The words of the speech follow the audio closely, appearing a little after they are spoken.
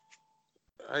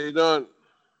How you doing?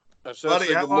 I should Buddy,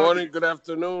 say how good are you? morning, good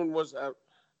afternoon.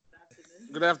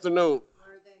 Good afternoon.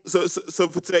 So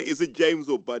for today, is it James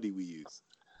or Buddy we use?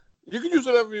 You can use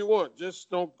whatever you want. Just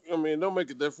don't. I mean, don't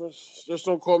make a difference. Just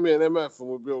don't call me an MF, and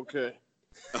we'll be okay.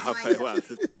 Okay, wow,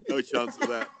 no chance for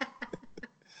that.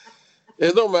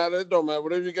 It don't matter. It don't matter.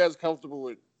 Whatever you guys comfortable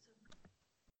with.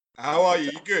 How are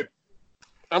you? You good?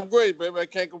 I'm great, baby. I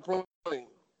can't complain.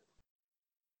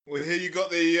 Well, here you got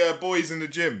the boys in the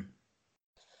gym.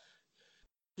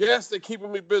 Yes, they're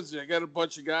keeping me busy. I got a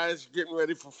bunch of guys getting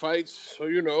ready for fights, so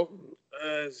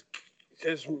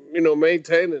just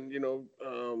maintaining,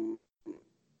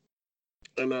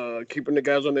 and keeping the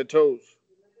guys on their toes.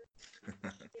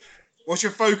 What's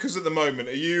your focus at the moment?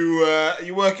 Are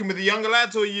you working with the younger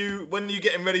lads, or when are you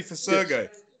getting ready for Sergey?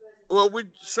 Yes. Well,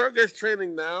 Sergey's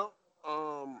training now,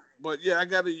 but yeah, I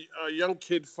got a young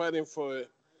kid fighting for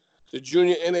the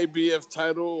junior NABF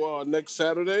title next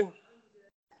Saturday.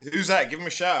 Who's that? Give him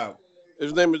a shout out.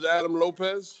 His name is Adam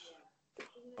Lopez.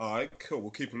 All right, cool.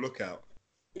 We'll keep a lookout.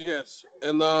 Yes,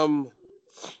 and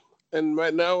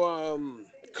right now a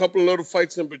couple of little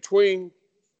fights in between,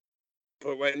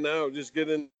 but right now just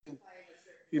getting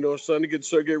starting to get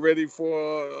Sergey ready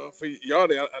for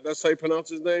Yarde. That's how you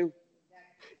pronounce his name.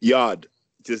 Yard.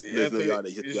 Yeah, There's no yard.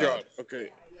 It's just it's yard.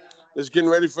 Okay, just getting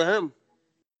ready for him.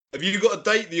 Have you got a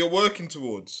date that you're working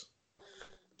towards?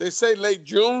 They say late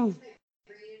June,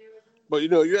 but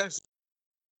you actually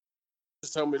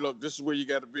just tell me, look, this is where you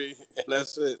got to be, and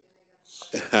that's it.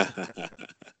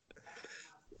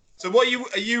 So what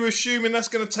are you assuming that's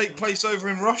going to take place over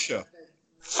in Russia?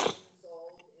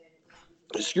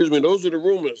 Excuse me, those are the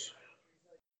rumors.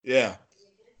 Yeah.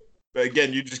 But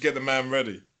again, you just get the man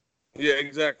ready. Yeah,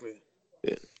 exactly.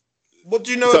 Yeah. What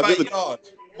do you know So about Yard?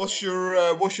 What's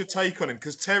your take on him?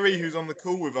 Because Terry, who's on the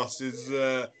call with us,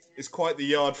 is quite the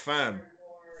Yard fan.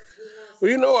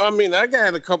 Well, I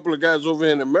got a couple of guys over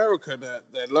here in America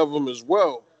that love him as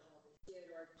well.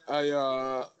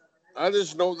 I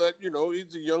just know that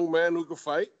he's a young man who can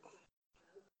fight,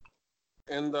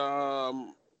 and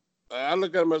I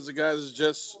look at him as a guy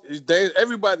that's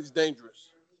everybody's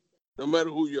dangerous, no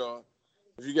matter who you are.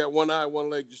 If you got one eye,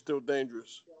 one leg, you're still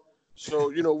dangerous.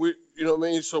 So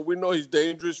So we know he's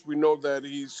dangerous. We know that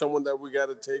he's someone that we got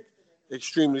to take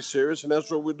extremely serious, and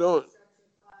that's what we're doing.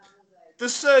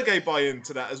 Does Sergey buy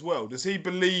into that as well? Does he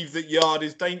believe that Yard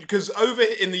is dangerous? Because over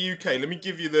in the UK, let me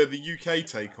give you the UK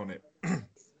take on it.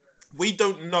 We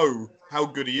don't know how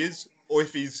good he is, or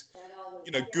if he's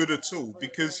good at all,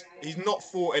 because he's not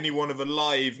fought anyone of a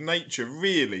live nature,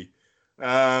 really.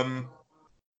 And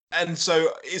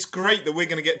so it's great that we're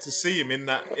going to get to see him in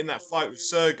that fight with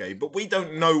Sergey, but we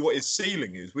don't know what his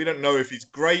ceiling is. We don't know if he's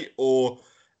great or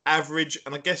average,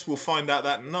 and I guess we'll find out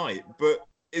that night. But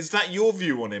is that your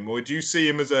view on him, or do you see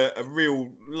him as a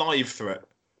real live threat?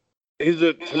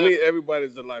 To me,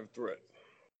 everybody's a live threat.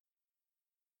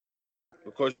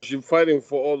 Because you're fighting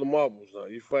for all the marbles now.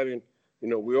 You're fighting,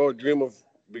 we all dream of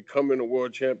becoming a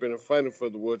world champion and fighting for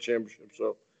the world championship.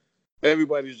 So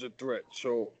everybody's a threat.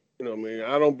 So, I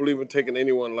don't believe in taking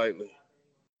anyone lightly.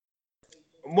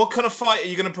 What kind of fight are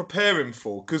you going to prepare him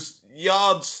for? Because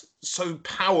Yard's so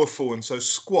powerful and so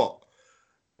squat.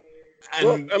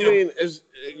 And, you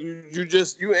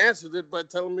answered it by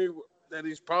telling me that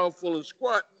he's powerful and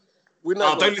squat.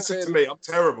 Don't listen to me. I'm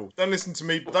terrible. Don't listen to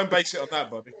me. Don't base it on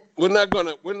that, buddy. We're not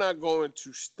going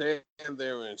to stand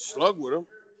there and slug with him.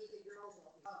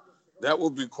 That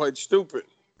would be quite stupid.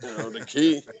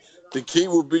 The key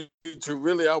would be to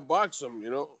really outbox him.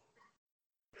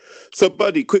 So,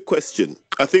 Buddy, quick question.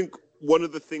 I think one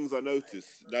of the things I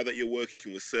noticed now that you're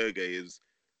working with Sergey is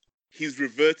he's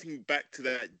reverting back to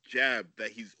that jab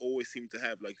that he's always seemed to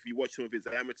have. Like if you watch some of his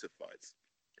amateur fights,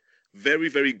 very,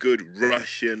 very good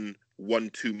Russian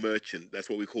 1-2 merchant. That's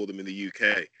what we call them in the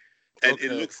UK. And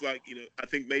It looks like, I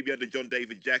think maybe under John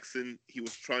David Jackson, he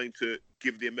was trying to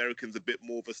give the Americans a bit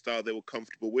more of a style they were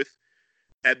comfortable with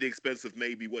at the expense of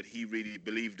maybe what he really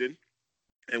believed in.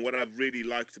 And what I've really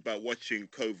liked about watching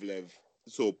Kovalev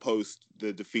sort of post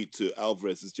the defeat to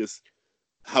Alvarez is just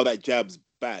how that jab's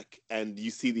back and you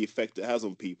see the effect it has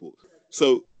on people.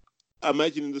 So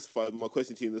imagine in this fight, my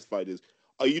question to you in this fight is,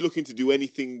 are you looking to do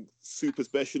anything super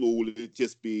special, or will it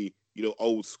just be,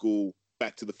 old school,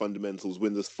 back to the fundamentals,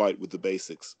 win this fight with the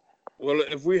basics? Well,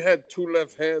 if we had two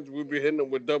left hands, we'd be hitting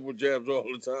them with double jabs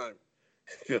all the time.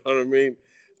 You know what I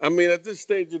mean? At this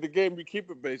stage of the game, you keep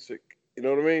it basic. You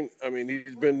know what I mean?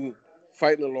 He's been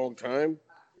fighting a long time.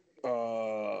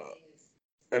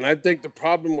 And I think the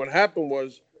problem, what happened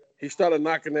was he started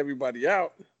knocking everybody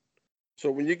out.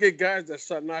 So when you get guys that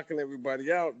start knocking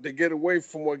everybody out, they get away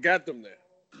from what got them there.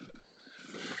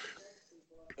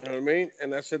 You know what I mean?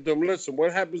 And I said to him, listen,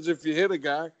 what happens if you hit a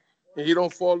guy and he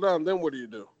don't fall down? Then what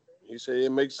do? He said,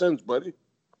 it makes sense, buddy.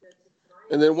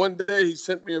 And then one day he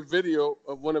sent me a video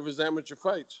of one of his amateur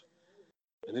fights.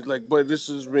 And he's like, boy, this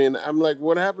is me. And I'm like,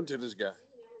 what happened to this guy?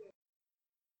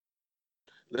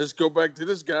 Let's go back to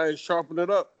this guy and sharpen it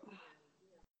up.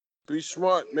 Be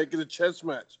smart, make it a chess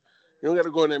match. You don't got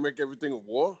to go in there and make everything a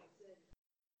war.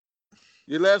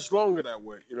 You last longer that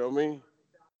way, you know what I mean?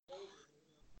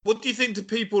 What do you think to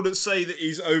people that say that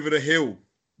he's over the hill,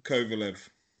 Kovalev?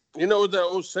 You know what that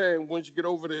old saying, once you get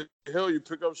over the hill, you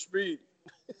pick up speed.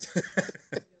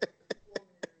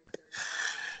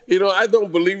 You know, I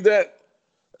don't believe that.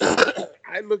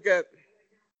 I look at,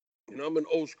 I'm an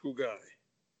old school guy.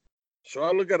 So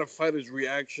I look at a fighter's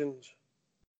reactions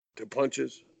to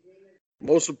punches.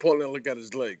 Most importantly, I look at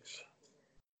his legs.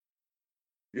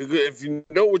 If you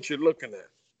know what you're looking at,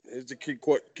 here's the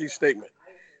key statement.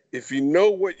 If you know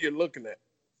what you're looking at,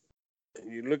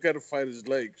 and you look at a fighter's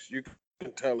legs, you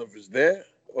can tell if it's there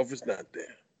or if it's not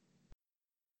there.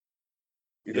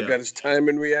 You look at his time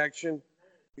and reaction,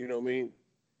 you know what I mean?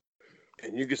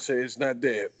 And you can say it's not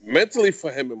there. Mentally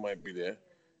for him, it might be there.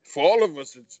 For all of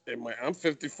us, I'm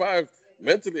 55.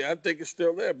 Mentally, I think it's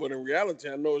still there, but in reality,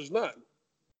 I know it's not.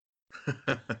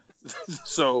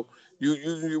 So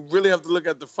you really have to look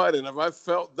at the fight. And if I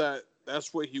felt that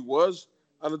that's where he was,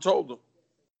 I'd have told him.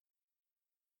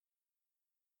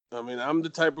 I mean, I'm the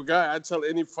type of guy, I tell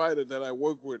any fighter that I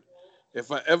work with,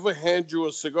 if I ever hand you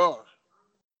a cigar,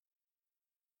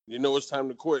 you know it's time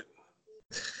to quit.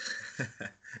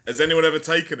 Has anyone ever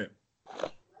taken it?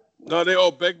 No, they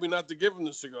all begged me not to give him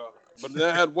the cigar. But then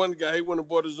I had one guy, he went and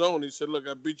bought his own. He said, look,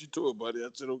 I beat you to it, buddy. I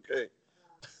said, okay.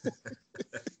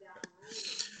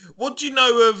 What do you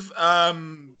know of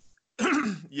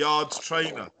Yard's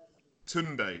trainer,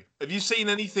 Tunde? Have you seen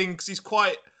anything? Because he's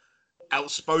quite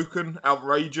outspoken,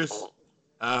 outrageous.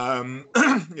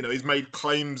 He's made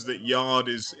claims that Yard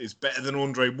is better than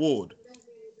Andre Ward.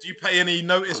 Do you pay any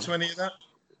notice to any of that?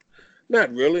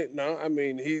 Not really, no. I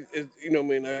mean,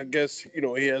 I guess,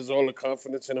 he has all the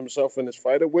confidence in himself and his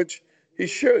fighter, which he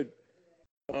should.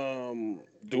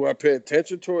 Do I pay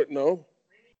attention to it? No.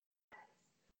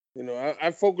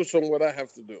 I focus on what I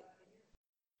have to do.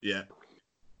 Yeah.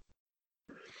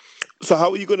 So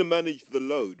how are you going to manage the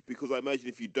load? Because I imagine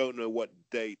if you don't know what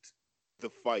date the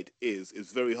fight is,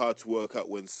 it's very hard to work out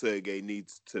when Sergey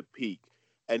needs to peak.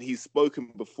 And he's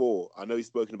spoken before, I know he's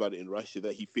spoken about it in Russia,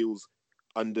 that he feels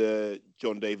under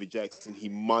John David Jackson, he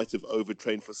might have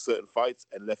overtrained for certain fights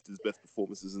and left his best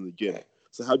performances in the gym.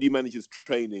 So how do you manage his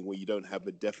training when you don't have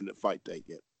a definite fight date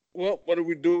yet? Well, what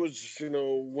we do is,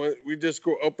 we just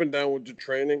go up and down with the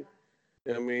training.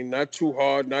 I mean, not too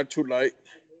hard, not too light.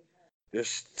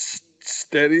 Just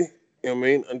steady,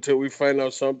 until we find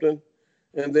out something.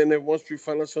 And then once we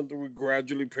find out something, we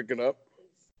gradually pick it up.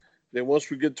 Then once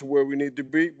we get to where we need to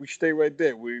be, we stay right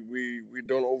there. We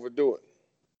don't overdo it.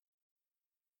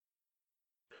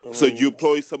 So you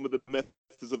employ some of the methods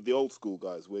of the old school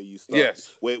guys, where you start,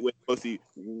 yes, where mostly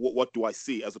what do I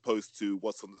see, as opposed to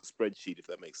what's on the spreadsheet, if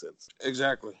that makes sense.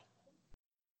 Exactly.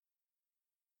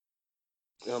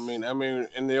 I mean,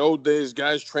 in the old days,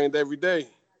 guys trained every day,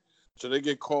 so they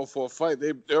get called for a fight.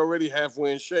 They're already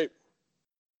halfway in shape.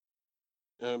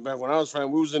 And back when I was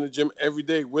fighting, we was in the gym every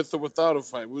day, with or without a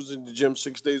fight. We was in the gym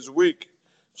 6 days a week.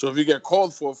 So if you get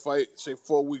called for a fight, say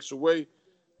 4 weeks away,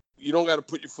 you don't got to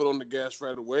put your foot on the gas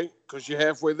right away because you're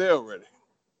halfway there already.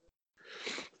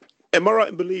 Am I right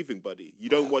in believing, buddy, you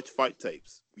don't watch fight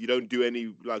tapes? You don't do any,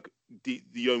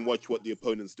 you don't watch what the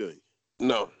opponent's doing?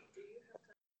 No.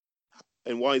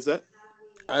 And why is that?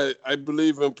 I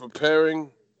believe in preparing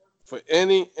for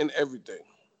any and everything.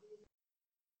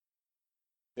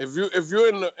 If you're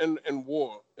in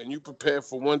war and you prepare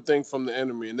for one thing from the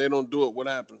enemy and they don't do it, what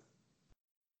happens?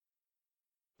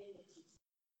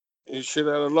 You're shit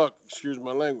out of luck. Excuse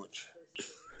my language.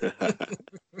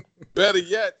 Better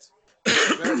yet,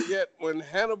 when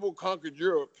Hannibal conquered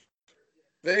Europe,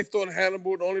 they thought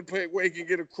Hannibal, the only way he can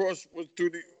get across was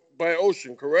by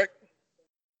ocean, correct?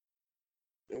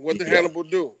 And what did Hannibal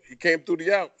do? He came through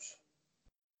the Alps.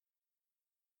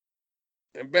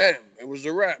 And bam, it was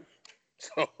a wrap.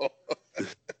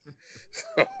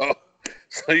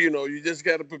 So you just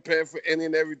got to prepare for any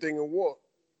and everything in war.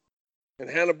 And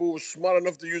Hannibal was smart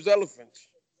enough to use elephants.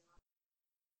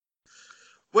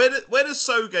 Where does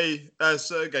Sergey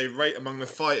rate among the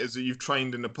fighters that you've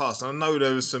trained in the past? I know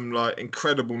there were some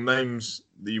incredible names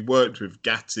that you worked with,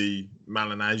 Gatti,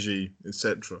 Malignaggi,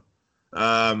 etc.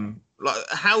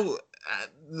 How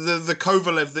the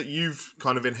Kovalev that you've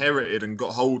kind of inherited and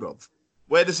got hold of,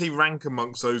 where does he rank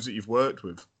amongst those that you've worked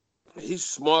with? he's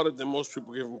smarter than most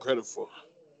people give him credit for.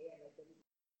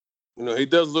 You know, he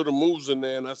does little moves in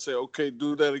there, and I say, okay,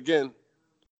 do that again.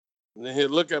 And then he'll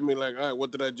look at me like, all right,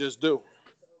 what did I just do?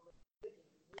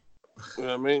 You know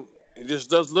what I mean? He just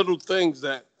does little things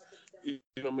that, you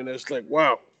know what I mean, that's like,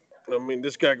 wow. I mean,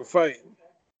 this guy can fight.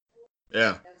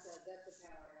 Yeah.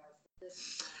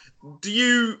 Do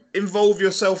you involve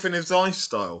yourself in his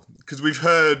lifestyle? Because we've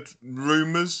heard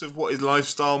rumours of what his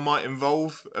lifestyle might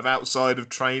involve, of outside of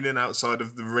training, outside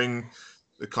of the ring,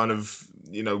 the kind of,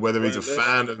 you know, whether he's a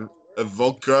fan of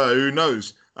vodka, who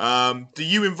knows? Do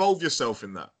you involve yourself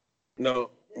in that? No.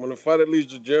 When a fighter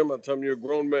leaves the gym, I tell him you're a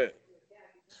grown man.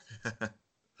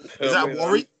 Is that a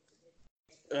worry?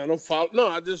 I don't follow. No,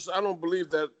 I don't believe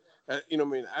that, you know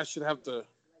what I mean, I should have to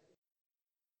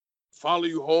follow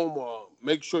you home or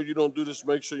make sure you don't do this,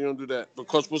 make sure you don't do that.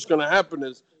 Because what's going to happen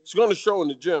is it's going to show in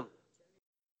the gym.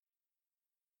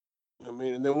 I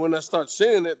mean, and then when I start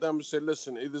seeing it, then I'm going to say,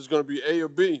 listen, either it's going to be A or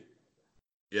B.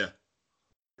 Yeah.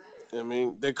 I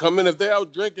mean, they come in, if they're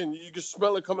out drinking, you can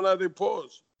smell it coming out of their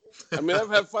pores. I mean, I've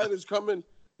had fighters come in,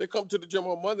 they come to the gym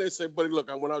on Monday and say, buddy, look,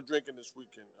 I went out drinking this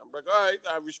weekend. I'm like, all right,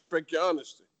 I respect your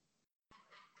honesty.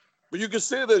 But you can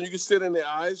see it, you can see it in their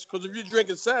eyes, because if you're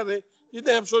drinking Saturday, you're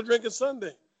damn sure drinking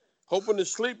Sunday, hoping to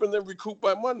sleep and then recoup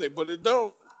by Monday, but it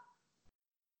don't.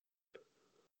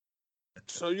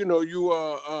 So, you know,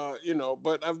 you know,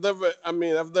 but I've never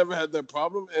had that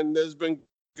problem, and there's been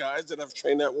guys that I've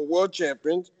trained that were world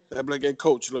champions that be like, hey,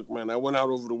 coach, look, man, I went out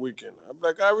over the weekend. I'm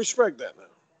like, I respect that now.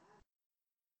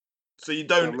 So you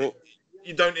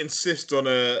don't insist on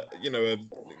a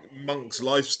monk's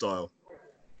lifestyle.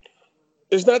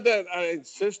 It's not that I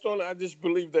insist on it. I just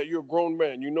believe that you're a grown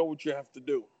man. You know what you have to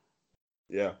do.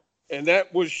 Yeah. And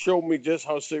that would show me just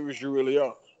how serious you really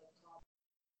are.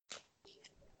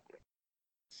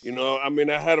 You know, I mean,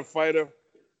 I had a fighter.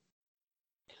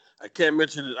 I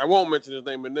won't mention his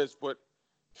name in this, but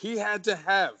he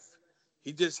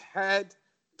just had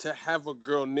to have a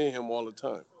girl near him all the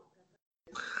time.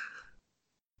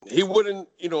 He wouldn't,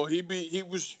 you know, he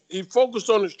focused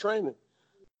on his training.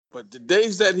 But the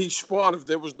days that he sparred, if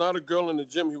there was not a girl in the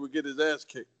gym, he would get his ass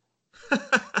kicked.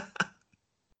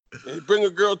 And he'd bring a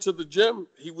girl to the gym,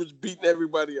 he was beating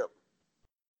everybody up.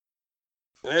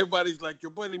 And everybody's like,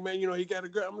 your buddy, man, you know, he got a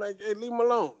girl. I'm like, hey, leave him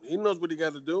alone. He knows what he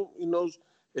got to do. He knows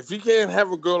if he can't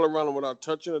have a girl around him without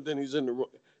touching her, then he's in the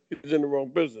wrong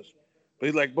business. But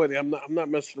he's like, buddy, I'm not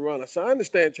messing around. I said, I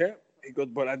understand, champ. He goes,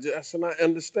 but I said, I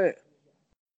understand.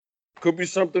 Could be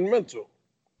something mental.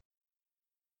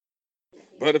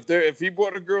 But if he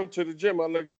brought a girl to the gym, I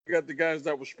look at the guys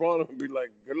that were spawning and be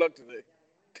like, good luck today.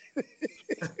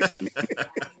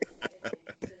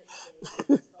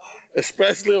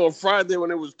 Especially on Friday when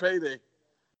it was payday.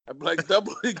 I'd be like,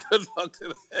 doubly good luck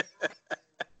today.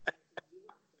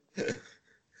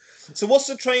 So what's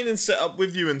the training set up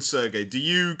with you and Sergey? Do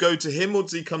you go to him or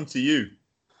does he come to you?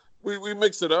 We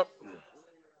mix it up.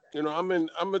 You know, I'm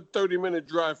a 30-minute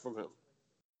drive from him.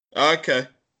 Okay.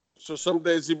 So some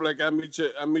days he'd be like, I meet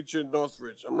you in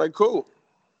Northridge. I'm like, cool.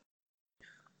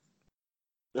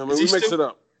 I mean, we mix it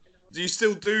up. Do you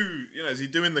still do, you know, is he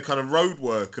doing the kind of road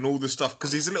work and all the stuff?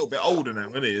 Because he's a little bit older now,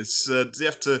 isn't he? Does he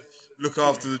have to look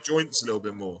after the joints a little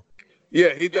bit more?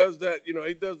 Yeah, he does that. You know,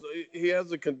 he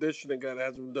has a conditioning guy that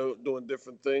has him doing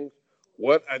different things.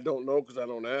 What? I don't know because I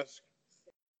don't ask.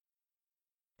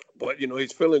 But, you know,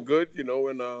 he's feeling good, you know,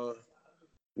 and,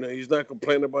 you know, he's not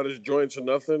complaining about his joints or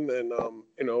nothing. And,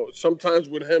 you know, sometimes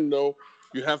with him, though,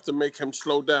 you have to make him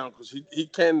slow down because he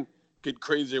can get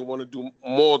crazy and want to do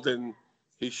more than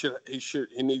he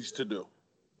needs to do.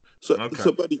 So,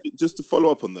 buddy, just to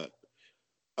follow up on that,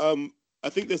 I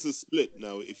think there's a split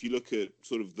now. If you look at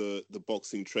sort of the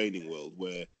boxing training world,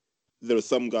 where there are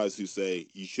some guys who say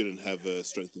you shouldn't have a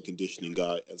strength and conditioning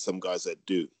guy, and some guys that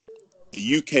do.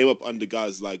 You came up under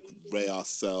guys like Ray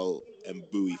Arcel and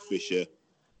Bowie Fisher,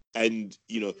 and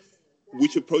you know,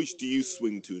 which approach do you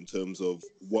swing to in terms of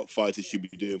what fighters should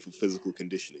be doing for physical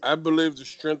conditioning? I believe the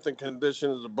strength and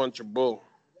conditioning is a bunch of bull.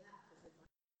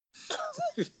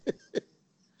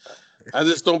 I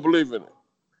just don't believe in it.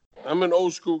 I'm an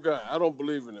old school guy. I don't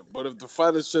believe in it. But if the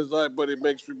fighter says, all right, buddy, it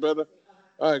makes me better,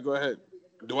 all right, go ahead.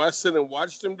 Do I sit and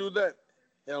watch them do that?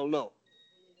 Hell no.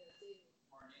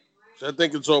 So I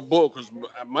think it's all bull because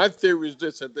my theory is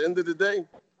this. At the end of the day,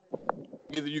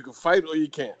 either you can fight or you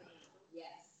can't.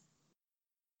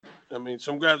 I mean,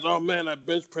 some guys, oh, man, I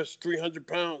bench press 300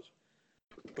 pounds.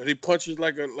 But he punches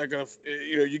like a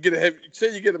you know, you get a heavy,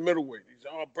 say you get a middleweight. He's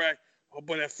all brag, oh,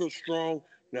 but I feel strong.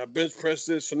 Now bench press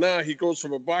this. So now he goes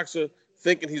from a boxer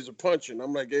thinking he's a puncher. And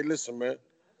I'm like, hey, listen, man,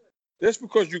 that's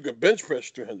because you can bench press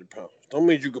 300 pounds. Don't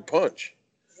mean you can punch.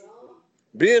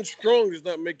 Being strong does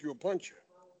not make you a puncher.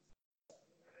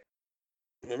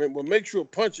 I mean, what makes you a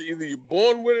puncher, either you're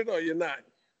born with it or you're not.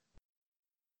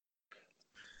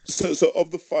 So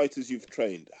of the fighters you've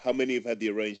trained, how many have had the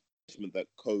arrangement that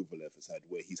Kovalev has had,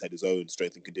 where he's had his own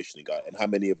strength and conditioning guy, and how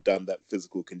many have done that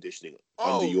physical conditioning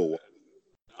under your?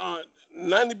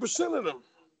 90% of them.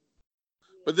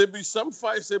 But there'd be some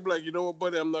fights they'd be like, you know what,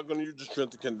 buddy, I'm not going to use the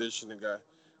strength and conditioning guy.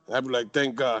 And I'd be like,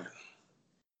 thank God.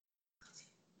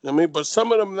 I mean, but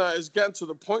some of them now, it's gotten to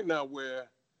the point now where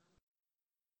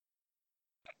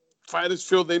fighters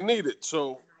feel they need it.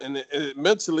 So, and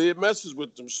mentally it messes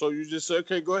with them. So you just say,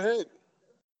 okay, go ahead.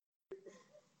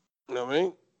 You know what I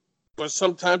mean? But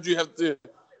sometimes you have to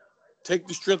take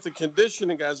the strength and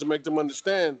conditioning guys and make them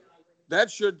understand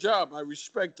that's your job. I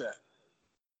respect that.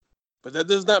 But that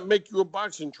does not make you a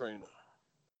boxing trainer.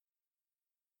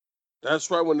 That's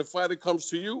why when the fighter comes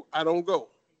to you, I don't go.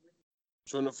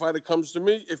 So when the fighter comes to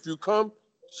me, if you come,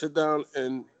 sit down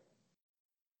and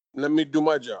let me do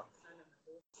my job.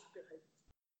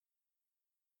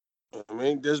 I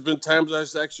mean, there's been times I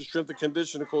asked the strength and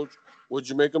conditioning coach, what'd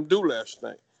you make him do last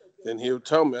night? Then he'll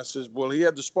tell me. I says, well, he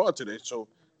had to spar today, so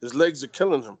his legs are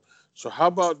killing him. So how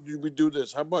about we do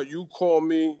this? How about you call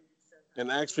me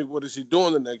and ask me what is he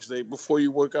doing the next day before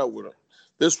you work out with him?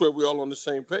 This way we're all on the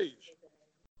same page.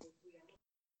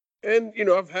 And, you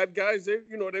know, I've had guys, they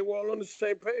were all on the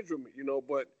same page with me,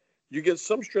 but you get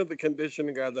some strength and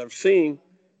conditioning guys I've seen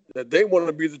that they want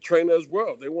to be the trainer as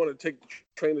well. They want to take the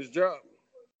trainer's job.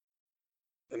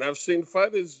 And I've seen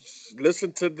fighters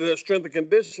listen to the strength and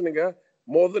conditioning guy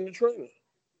more than the trainer.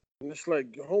 And it's like,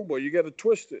 homeboy, you got to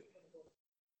twist it.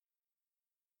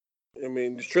 I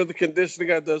mean, the strength and conditioning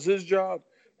guy does his job,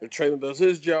 the trainer does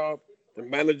his job, the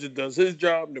manager does his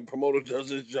job, the promoter does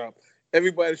his job.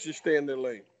 Everybody should stay in their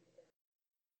lane.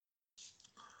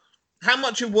 How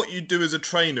much of what you do as a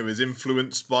trainer is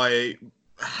influenced by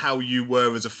how you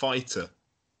were as a fighter?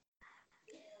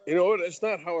 You know, it's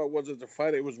not how I was as a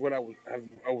fighter. It was what I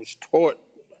was taught,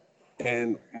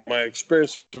 and my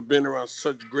experience of being around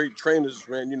such great trainers,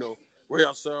 man. Ray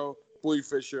Arcel, Bowie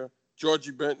Fisher,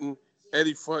 Georgie Benton,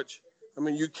 Eddie Futch. I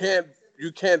mean, you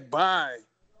can't buy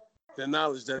the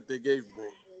knowledge that they gave me.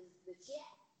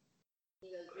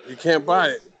 You can't buy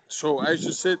it. So I used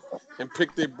to sit and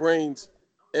pick their brains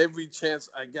every chance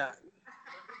I got.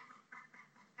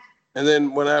 And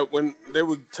then when they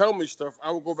would tell me stuff, I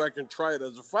would go back and try it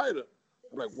as a fighter.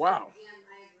 I'm like, wow.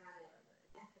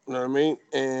 You know what I mean?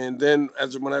 And then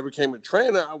when I became a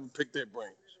trainer, I would pick their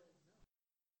brains.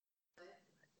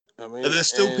 I mean, Are there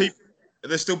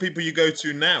still people you go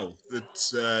to now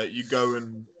that you go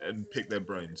and pick their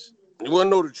brains? You want to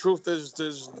know the truth?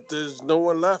 There's no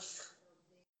one left.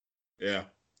 Yeah.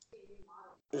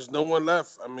 There's no one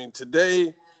left. I mean,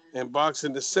 today in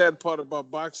boxing, the sad part about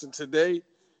boxing today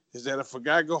is that if a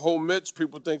guy can hold mitts,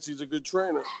 people think he's a good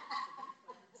trainer.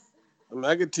 I mean,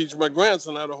 I could teach my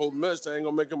grandson how to hold mitts. I ain't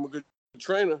gonna make him a good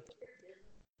trainer.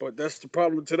 But that's the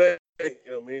problem today. You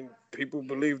know what I mean? People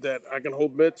believe that I can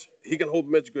hold mitts. He can hold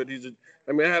mitts good.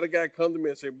 I had a guy come to me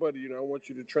and say, buddy, I want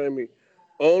you to train me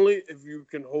only if you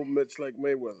can hold mitts like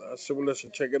Mayweather. I said, well,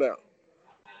 listen, check it out.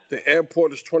 The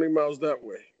airport is 20 miles that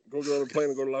way. Go get on a plane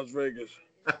and go to Las Vegas.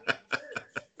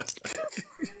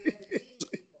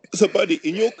 So, buddy,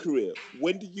 in your career,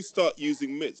 when did you start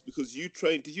using mitts? Because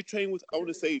did you train with, I want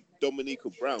to say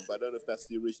Dominico Brown, but I don't know if that's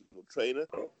the original trainer.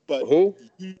 But who?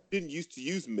 You didn't used to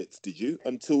use mitts, did you?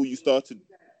 Until you started,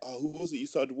 who was it you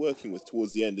started working with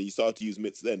towards the end? And you started to use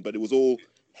mitts then, but it was all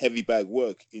heavy bag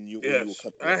work in your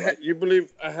company, right? You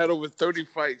believe I had over 30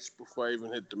 fights before I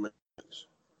even hit the mitts.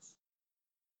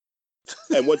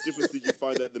 And what difference did you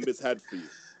find that the mitts had for you?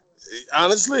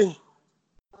 Honestly,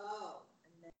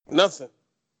 nothing.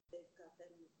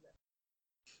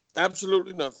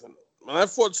 Absolutely nothing. When I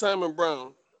fought Simon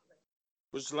Brown,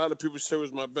 which a lot of people say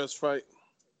was my best fight,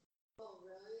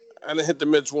 I didn't hit the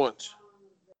mitts once.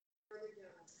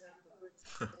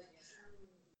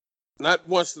 Not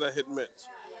once did I hit mitts.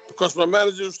 Because my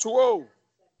manager was too old.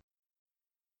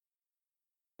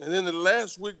 And then the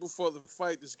last week before the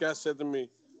fight, this guy said to me,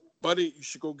 buddy, you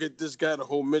should go get this guy to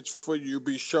hold mitts for you. You'll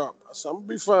be sharp. I said, I'm going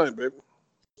to be fine, baby.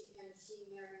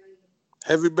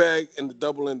 Heavy bag and the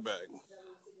double end bag.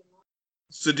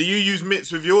 So do you use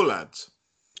mitts with your lads?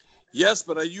 Yes,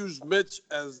 but I use mitts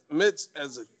as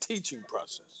a teaching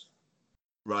process.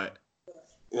 Right. You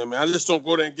know what I mean? I just don't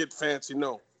go there and get fancy.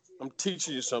 No. I'm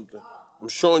teaching you something. I'm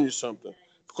showing you something.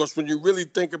 Because when you really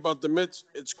think about the mitts,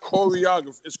 it's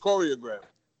choreographed.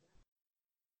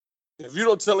 If you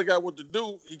don't tell a guy what to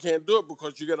do, he can't do it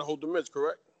because you got to hold the mitts,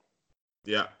 correct?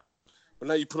 Yeah. But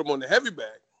now you put him on the heavy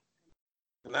bag.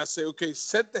 And I say, okay,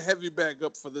 set the heavy bag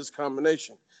up for this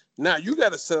combination. Now you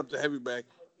got to set up the heavy bag.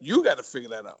 You got to figure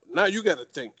that out. Now you got to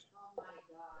think.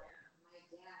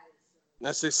 And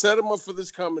I say, set them up for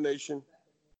this combination,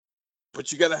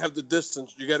 but you got to have the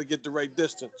distance. You got to get the right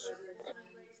distance.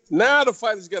 Now the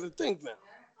fighter's got to think now.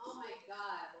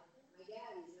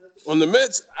 On the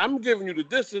mitts, I'm giving you the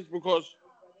distance because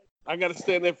I got to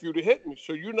stand there for you to hit me.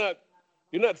 So you're not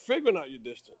figuring out your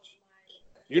distance.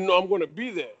 You know I'm going to be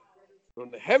there. On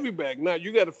the heavy bag, now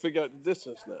you got to figure out the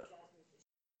distance now.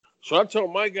 So I tell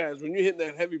my guys, when you're hitting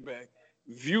that heavy bag,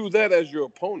 view that as your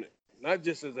opponent, not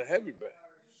just as a heavy bag.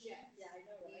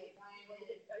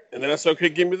 And then I said, okay,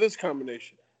 give me this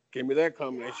combination. Give me that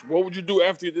combination. What would you do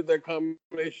after you did that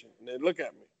combination? And they look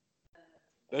at me.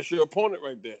 That's your opponent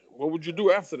right there. What would you do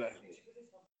after that?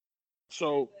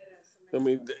 So, I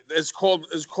mean, it's called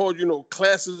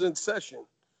classes in session.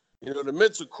 The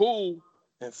mitts are cool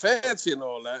and fancy and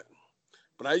all that,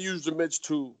 but I use the mitts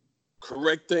to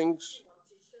correct things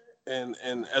and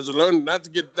as a learner, not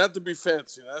to be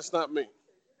fancy. That's not me.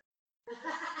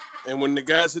 And when the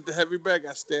guys hit the heavy bag,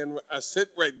 I sit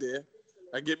right there.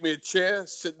 I get me a chair,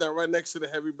 sit down right next to the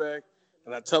heavy bag,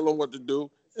 and I tell them what to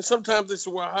do. And sometimes they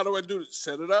say, well, how do I do this?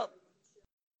 Set it up.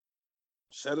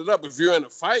 Set it up. If you're in a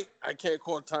fight, I can't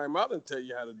call timeout and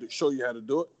show you how to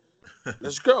do it.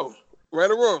 Let's go.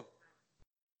 Right or wrong?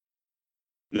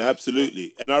 No,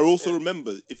 absolutely. And I also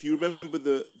remember, if you remember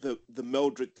the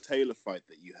Meldrick Taylor fight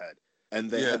that you had, and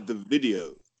they had the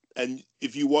video, and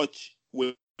if you watch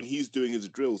when he's doing his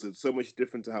drills, it's so much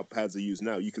different to how pads are used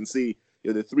now. You can see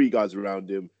there are three guys around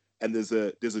him, and there's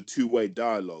a two-way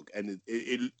dialogue, and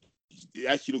it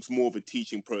actually looks more of a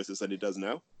teaching process than it does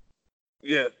now.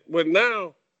 Yeah, but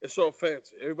now it's all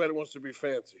fancy. Everybody wants to be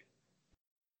fancy.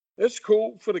 It's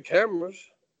cool for the cameras.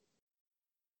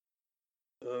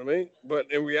 You know what I mean?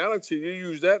 But in reality, you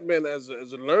use that, man, as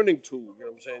a learning tool. You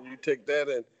know what I'm saying? You take that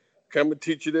and come and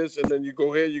teach you this, and then you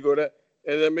go here, you go that,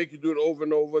 and then make you do it over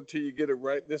and over until you get it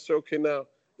right. Then say, okay, now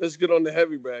let's get on the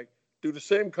heavy bag. Do the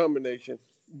same combination,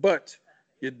 but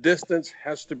your distance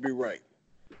has to be right.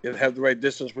 You have the right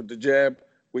distance with the jab,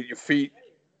 with your feet,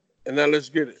 and now let's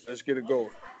get it. Let's get it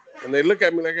going. And they look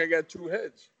at me like I got two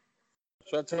heads.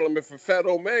 So I tell them, if a fat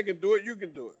old man can do it, you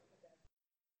can do it.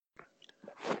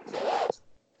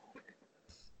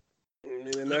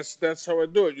 And that's how I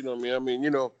do it, you know what I mean?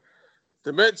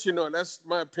 The mitts, that's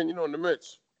my opinion on the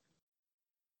mitts.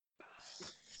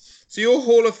 So your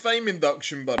Hall of Fame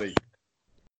induction, buddy,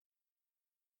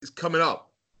 is coming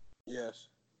up. Yes.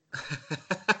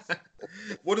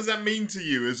 What does that mean to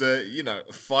you as a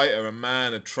fighter, a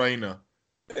man, a trainer?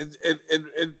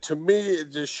 It to me,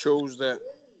 it just shows that,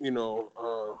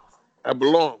 I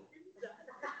belong.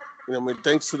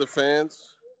 Thanks to the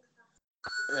fans.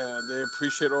 They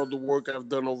appreciate all the work I've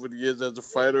done over the years as a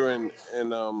fighter, and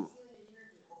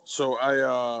so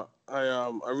I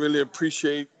really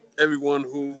appreciate everyone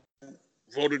who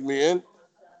voted me in,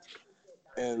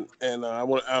 and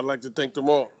I'd like to thank them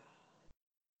all.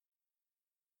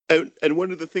 And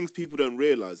one of the things people don't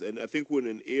realize, and I think we're in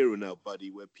an era now,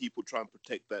 buddy, where people try and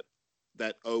protect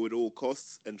that O at all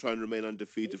costs and try and remain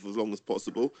undefeated for as long as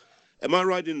possible. Am I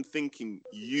right in thinking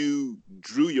you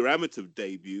drew your amateur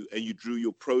debut and you drew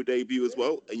your pro debut as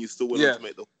well, and you still went on to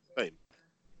make the Hall of Fame?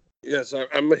 Yes, I'm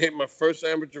going to hit my first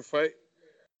amateur fight.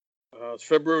 It's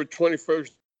February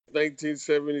 21st,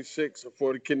 1976. I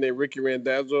fought a kid named Ricky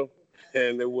Randazzo,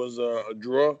 and it was a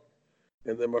draw.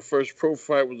 And then my first pro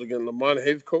fight was against Lamont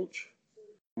Haithcoach,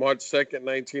 March 2nd,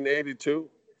 1982.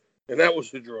 And that was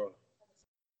the draw.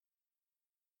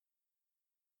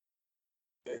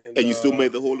 And you still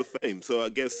made the Hall of Fame. So I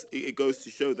guess it goes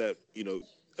to show that,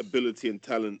 ability and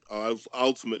talent are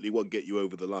ultimately what get you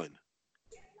over the line.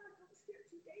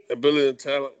 Ability and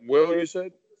talent. Well, you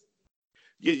said?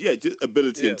 Yeah, just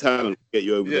ability and talent get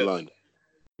you over the line.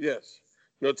 Yes.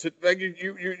 You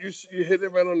hit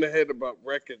it right on the head about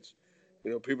records.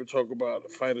 People talk about a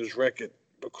fighter's record.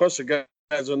 Because a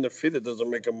guy's undefeated doesn't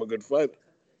make him a good fighter.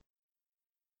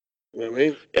 You know what I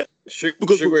mean? Yeah.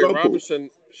 Sugar Ray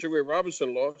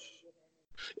Robinson lost.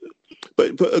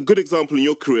 But a good example in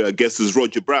your career, I guess, is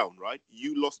Roger Brown, right?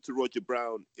 You lost to Roger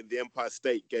Brown in the Empire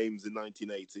State Games in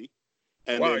 1980.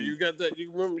 And wow, you got that.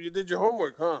 You remember you did your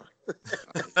homework, huh?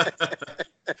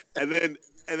 and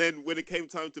then when it came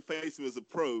time to face him as a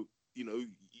pro,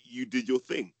 you did your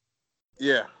thing.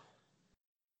 Yeah.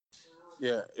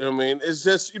 Yeah. I mean, it's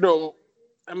just,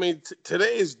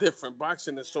 today is different.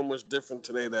 Boxing is so much different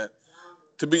today that,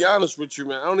 to be honest with you,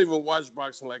 man, I don't even watch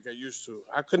boxing like I used to.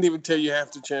 I couldn't even tell you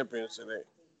half the champions today.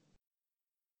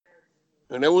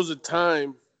 And there was a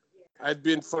time I'd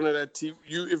be in front of that TV.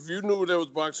 If you knew there was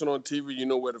boxing on TV, you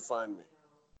know where to find me.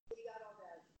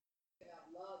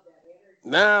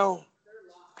 Now,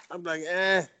 I'm like,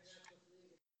 eh.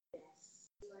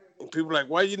 And people are like,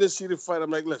 why you didn't see the fight? I'm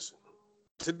like, listen,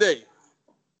 today,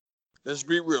 let's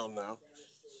be real now.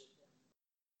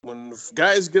 When the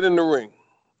guys get in the ring,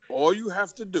 all you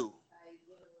have to do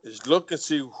is look and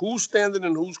see who's standing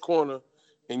in whose corner,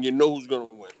 and you know who's going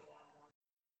to win.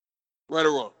 Right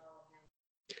or wrong?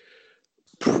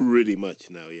 Pretty much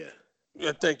now, yeah.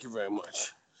 Yeah, thank you very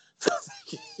much.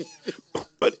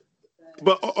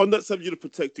 But on that subject of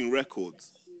protecting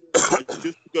records,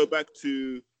 just to go back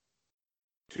to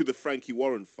the Frankie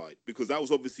Warren fight, because that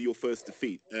was obviously your first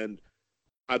defeat, and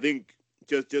I think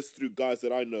just through guys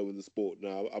that I know in the sport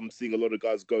now, I'm seeing a lot of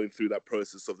guys going through that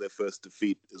process of their first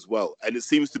defeat as well, and it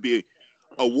seems to be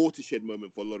a watershed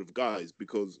moment for a lot of guys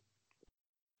because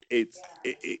it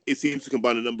seems to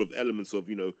combine a number of elements of,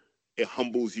 it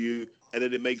humbles you, and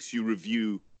then it makes you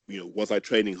review, was I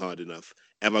training hard enough?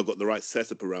 Have I got the right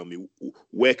setup around me?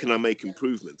 Where can I make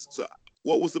improvements? So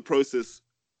what was the process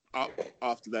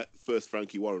after that first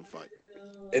Frankie Warren fight?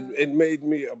 It made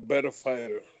me a better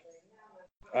fighter.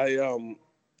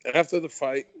 After the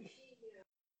fight,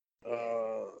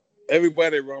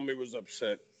 everybody around me was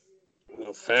upset.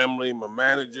 Family, my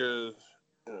managers.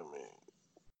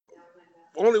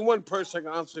 Only one person I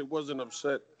can honestly wasn't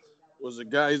upset was a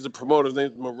guy. He's a promoter. His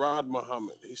name's Murad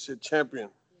Muhammad. He said, "Champion,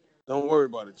 don't worry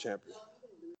about it, champion."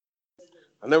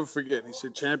 I'll never forget. He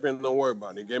said, "Champion, don't worry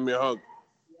about it." He gave me a hug.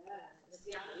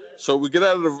 So we get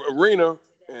out of the arena,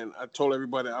 and I told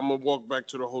everybody, I'm going to walk back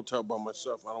to the hotel by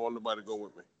myself. I don't want nobody to go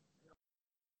with me.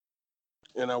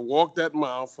 And I walked that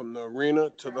mile from the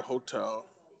arena to the hotel.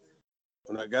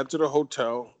 When I got to the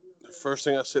hotel, the first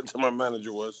thing I said to my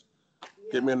manager was,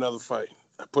 "Get me another fight."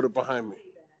 I put it behind me.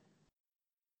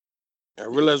 I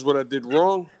realized what I did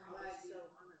wrong.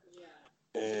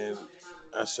 And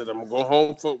I said, I'm going to go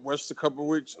home for rest a couple of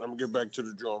weeks, and I'm going to get back to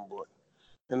the drawing board.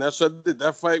 And that's what I did.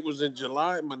 That fight was in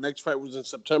July. My next fight was in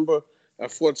September. I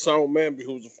fought Sal Manby,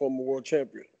 who was a former world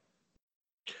champion.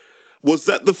 Was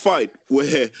that the fight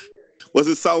where, was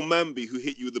it Sal Manby who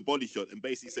hit you with the body shot and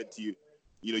basically said to you,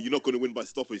 you're not going to win by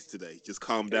stoppage today. Just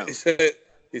calm down.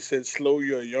 He said, slow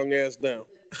your young ass down.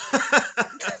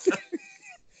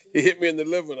 He hit me in the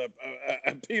liver, and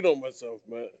I peed on myself,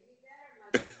 man.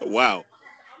 Wow.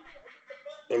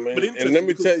 But and let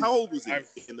me tell you, how old was he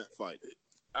in that fight?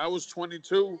 I was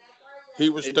 22. He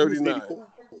was 39.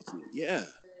 Yeah.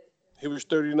 He was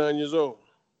 39 years old.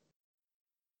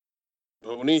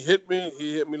 But when he hit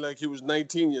me like he was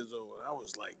 19 years old. I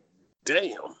was like,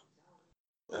 damn.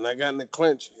 And I got in the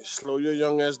clinch. Slow your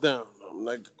young ass down. I'm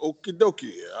like, okie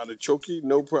dokie. Artichoke,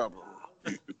 no problem.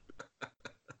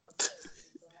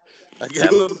 I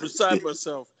got a little beside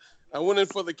myself. I went in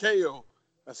for the KO.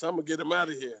 I said, I'm going to get him out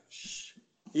of here.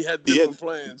 He had different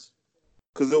plans.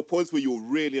 Because there were points where you were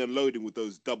really unloading with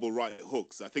those double right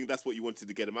hooks. I think that's what you wanted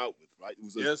to get him out with, right? It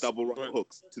was those double right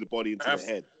hooks to the body and to the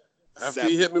head. After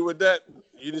he hit me with that,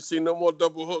 you didn't see no more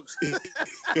double hooks.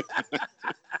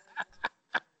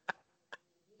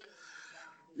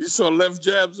 You saw left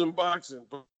jabs in boxing.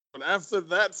 But after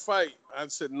that fight, I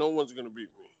said, no one's going to beat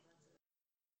me.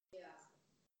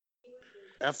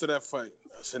 After that fight,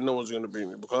 I said, no one's going to beat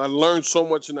me. Because I learned so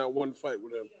much in that one fight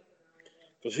with him.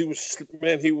 Because he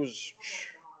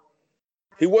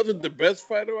wasn't the best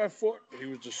fighter I fought, but he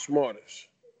was the smartest.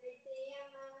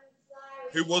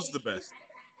 Who was the best?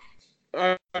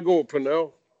 I go with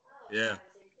Pernell. Yeah.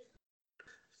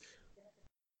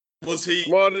 Was he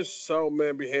smartest? Sal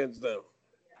Manby, hands down.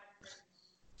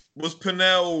 Was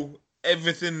Pernell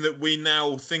everything that we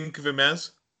now think of him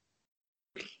as?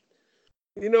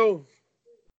 Pernell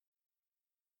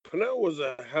was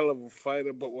a hell of a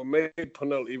fighter, but what made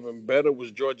Pernell even better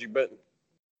was Georgie Benton.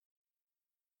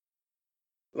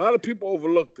 A lot of people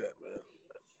overlook that, man.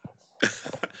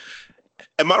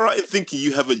 Am I right in thinking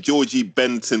you have a Georgie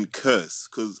Benton curse?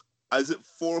 Because is it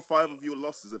 4 or 5 of your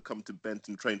losses have come to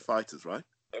Benton-trained fighters, right?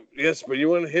 Yes, but you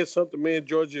want to hear something? Me and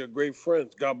Georgie are great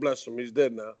friends. God bless him. He's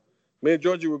dead now. Me and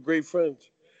Georgie were great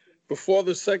friends. Before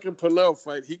the second Pernell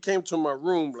fight, he came to my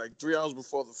room like 3 hours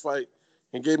before the fight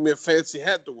and gave me a fancy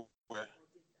hat to wear.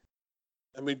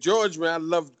 I mean, George,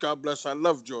 man, God bless, I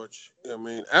love George.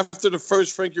 After the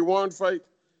first Frankie Warren fight,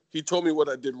 he told me what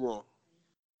I did wrong.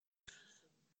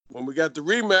 When we got the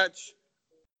rematch,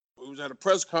 we was at a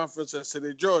press conference. I said,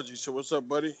 hey, George. He said, what's up,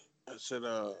 buddy? I said,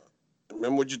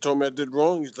 remember what you told me I did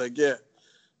wrong? He's like, yeah.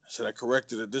 I said, I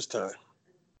corrected it this time.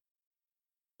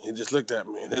 He just looked at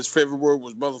me, and his favorite word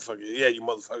was motherfucker. Yeah, you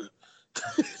motherfucker.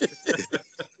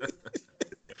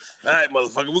 All right,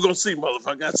 motherfucker, we're gonna see,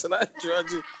 motherfucker. I said, all right,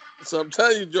 Georgie. So I'm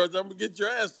telling you, George, I'm gonna get your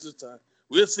ass this time.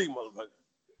 We'll see,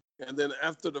 motherfucker. And then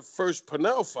after the first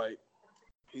Pernell fight,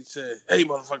 he said, hey,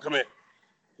 motherfucker, come here.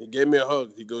 He gave me a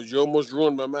hug. He goes, you almost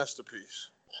ruined my masterpiece.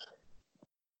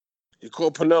 He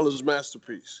called Pernell his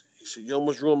masterpiece. He said, you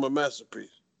almost ruined my masterpiece.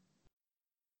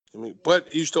 I mean, but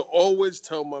he used to always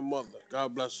tell my mother,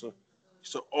 God bless her, he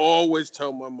used to always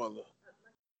tell my mother,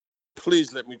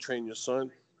 please let me train your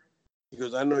son. He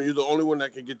goes, I know you're the only one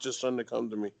that can get your son to come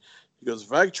to me. He goes,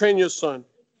 if I train your son,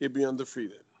 he'll be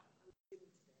undefeated.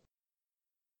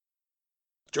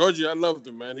 Georgie, I loved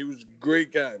him, man. He was a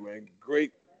great guy, man.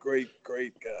 Great guy,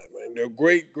 man. They're a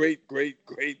great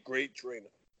trainer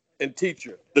and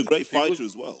teacher. A great fighter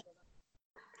as well.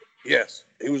 Yes,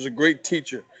 he was a great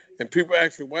teacher. And people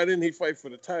ask me, why didn't he fight for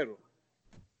the title?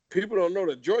 People don't know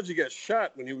that Georgie got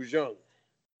shot when he was young.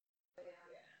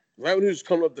 Right when he was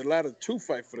coming up the ladder to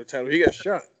fight for the title, he got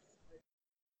shot.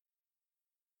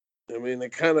 I mean,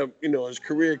 it kind of, his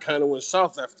career kind of went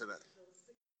south after that.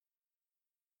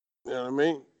 You know what I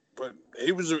mean? But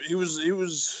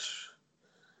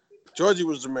Georgie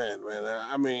was the man, man.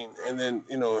 I mean, and then,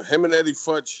 him and Eddie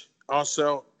Futch,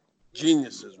 Arcel,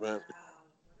 geniuses, man.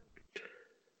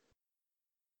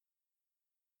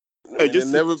 Hey,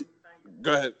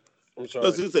 go ahead. I'm sorry. I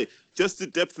was going to say, just the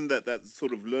depth in that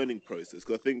sort of learning process.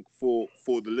 Because I think for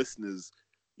the listeners,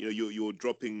 you're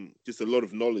dropping just a lot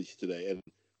of knowledge today. And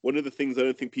one of the things I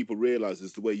don't think people realize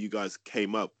is the way you guys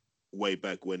came up way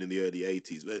back when in the early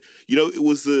 80s. But,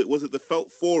 was it the Felt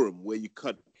Forum where you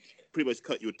pretty much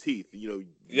cut your teeth, Yes.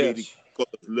 really got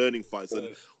the learning fights.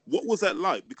 And what was that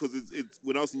like? Because it's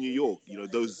when I was in New York,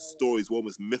 those stories were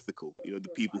almost mythical, the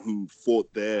people who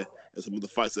fought there and some of the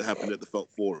fights that happened at the Felt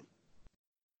Forum.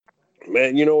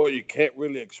 Man, you know what? You can't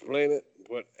really explain it,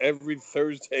 but every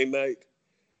Thursday night,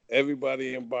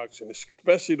 everybody in boxing,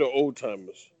 especially the old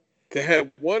timers, they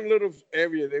had one little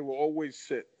area they will always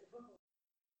sit.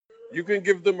 You can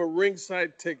give them a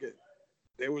ringside ticket.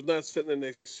 They was not sitting in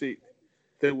their seat.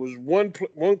 There was one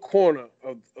corner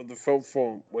of the Felt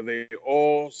Forum where they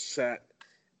all sat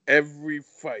every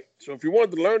fight. So if you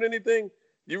wanted to learn anything,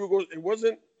 you would go. It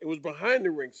was behind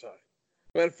the ringside.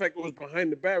 Matter of fact, it was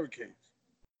behind the barricades.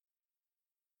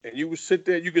 And you would sit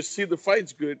there, you could see the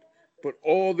fights good, but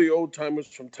all the old timers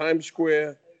from Times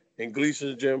Square and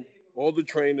Gleason's Gym, all the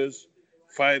trainers,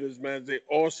 fighters, man, they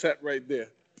all sat right there.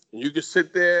 And you could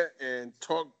sit there and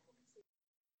talk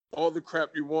all the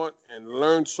crap you want and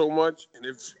learn so much. And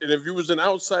if you was an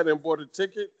outsider and bought a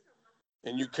ticket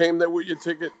and you came there with your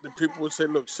ticket, the people would say,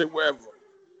 look, sit wherever.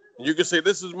 And you could say,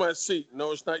 this is my seat.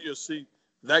 No, it's not your seat.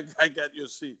 That guy got your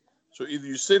seat. So either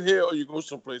you sit here or you go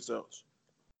someplace else.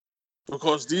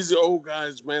 Because these old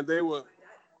guys, man,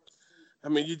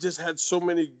 you just had so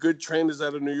many good trainers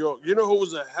out of New York. You know who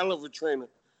was a hell of a trainer? It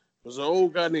was an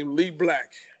old guy named Lee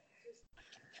Black.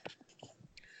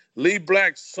 Lee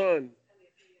Black's son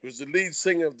was the lead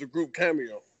singer of the group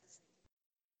Cameo.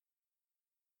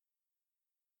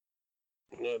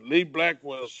 Lee Black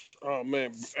was,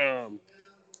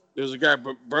 there's a guy,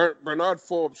 Bernard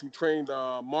Forbes, who trained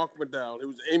Mark McDowell. He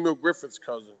was Emil Griffith's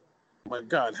cousin. My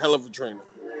God, hell of a trainer.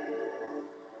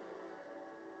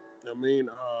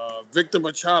 Victor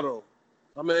Machado.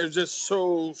 It's just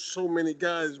so many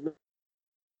guys, man.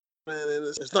 And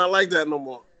it's not like that no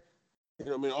more.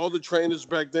 All the trainers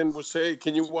back then would say, hey,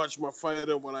 can you watch my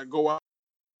fighter when I go out?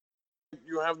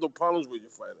 You have no problems with your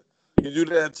fighter. You do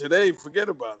that today, forget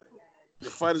about it.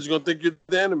 Your fighter's going to think you're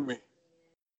the enemy.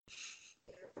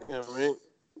 You know what I mean?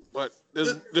 But I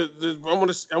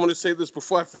want to say this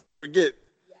before I forget.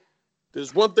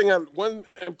 There's one important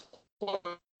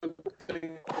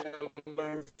thing I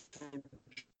learned from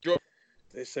Joe.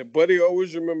 They said, buddy,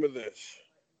 always remember this.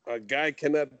 A guy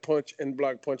cannot punch and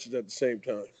block punches at the same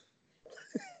time.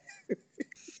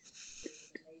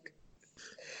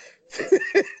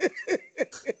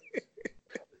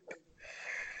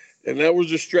 And that was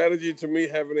the strategy to me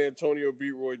having Antonio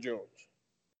beat Roy Jones.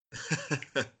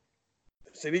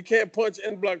 Said he can't punch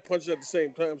and block punches at the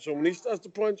same time. So when he starts to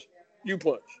punch, you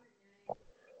punch.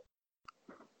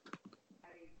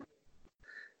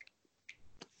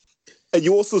 And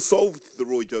you also solved the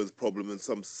Roy Jones problem in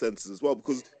some senses as well,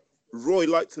 because Roy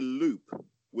liked to loop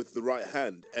with the right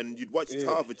hand, and you'd watch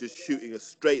Tarver just shooting a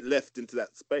straight left into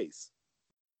that space.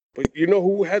 But you know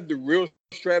who had the real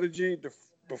strategy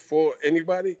before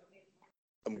anybody?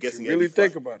 I'm guessing. Really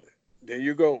think about it. There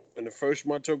you go. In the first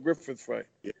Montel Griffith fight,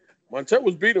 Montel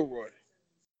was beating Roy,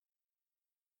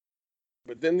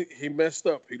 but then he messed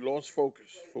up. He lost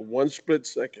focus for one split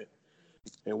second.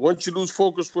 And once you lose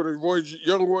focus with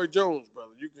young Roy Jones,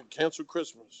 brother, you can cancel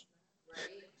Christmas.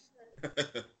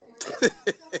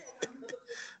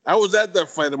 I was at that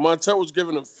fight, and Montel was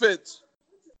giving him fits.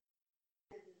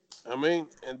 I mean,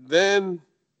 and then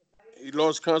he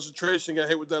lost concentration, got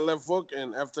hit with that left hook,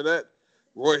 and after that,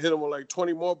 Roy hit him with like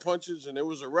 20 more punches, and it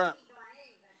was a wrap.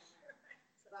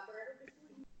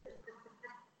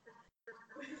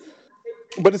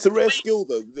 But it's a rare skill,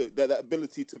 though, that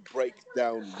ability to break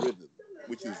down rhythm,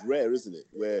 which is rare, isn't it?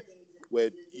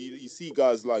 Where you see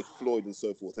guys like Floyd and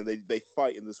so forth, and they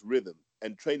fight in this rhythm,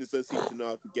 and trainers don't seem to know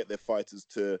how to get their fighters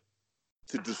to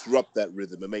disrupt that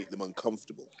rhythm and make them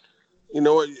uncomfortable. You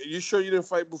know what? You sure you didn't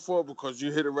fight before because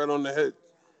you hit it right on the head?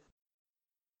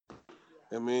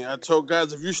 I mean, I told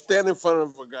guys, if you stand in front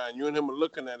of a guy and you and him are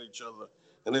looking at each other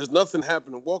and there's nothing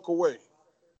happening, walk away.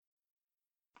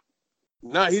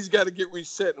 Now he's got to get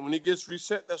reset, and when he gets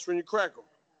reset, that's when you crack him.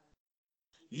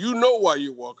 You know why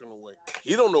you're walking away.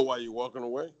 He don't know why you're walking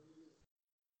away.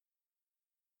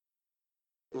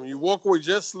 When you walk away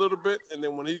just a little bit, and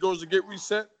then when he goes to get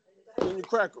reset, then you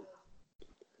crack him.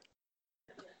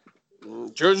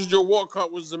 Jersey Joe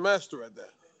Walcott was the master at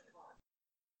that.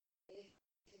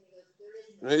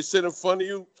 When they sit in front of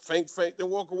you, feint, then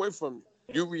walk away from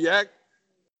you. You react,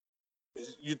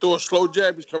 you throw a slow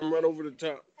jab, he's coming right over the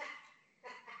top.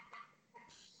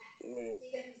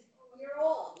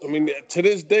 I mean, to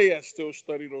this day, I still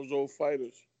study those old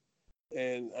fighters.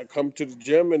 And I come to the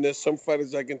gym, and there's some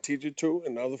fighters I can teach it to,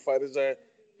 and other fighters they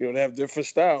have different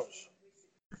styles.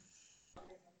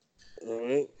 All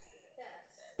right.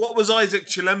 What was Isaac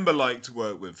Chilemba like to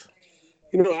work with?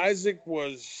 Isaac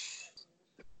was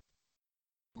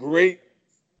great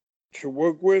to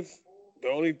work with. The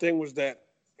only thing was that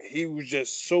he was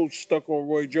just so stuck on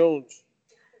Roy Jones.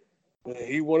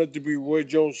 He wanted to be Roy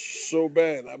Jones so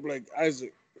bad. I'm like,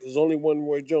 Isaac, there's only one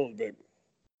Roy Jones, baby.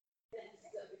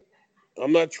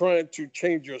 I'm not trying to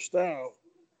change your style.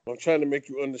 I'm trying to make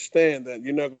you understand that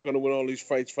you're not going to win all these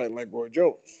fights fighting like Roy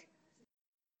Jones.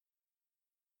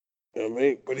 You know what I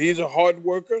mean? But he's a hard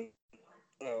worker.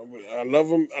 I love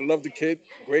him. I love the kid.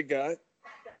 Great guy.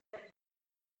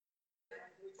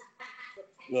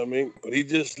 You know what I mean? But he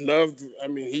just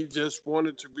he just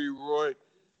wanted to be Roy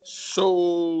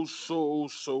so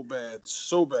bad.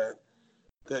 So bad.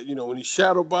 That, when he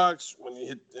shadow boxed, when he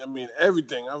hit,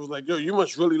 everything. I was like, yo, you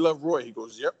must really love Roy. He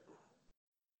goes, yep.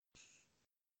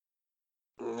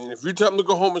 If you tell him to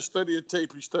go home and study a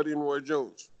tape, he's studying Roy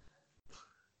Jones.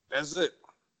 That's it.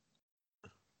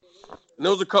 And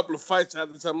there was a couple of fights I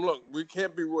had to tell him, look, we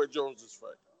can't be Roy Jones this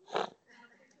fight.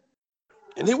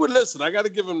 And he would listen. I got to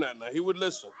give him that now. He would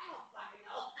listen.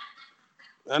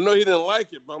 I know he didn't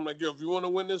like it, but I'm like, yo, if you want to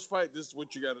win this fight, this is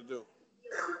what you got to do.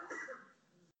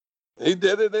 And he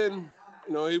did it, and,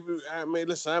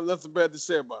 listen, I have nothing bad to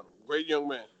say about him. Great young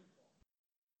man.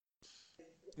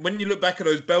 When you look back at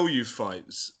those Bellew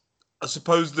fights, I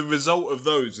suppose the result of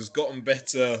those has gotten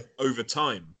better over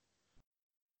time.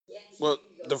 Well,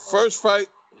 the first fight,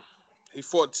 he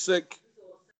fought sick,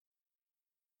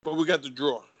 but we got the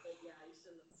draw.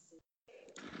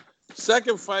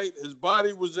 Second fight, his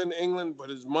body was in England, but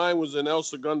his mind was in El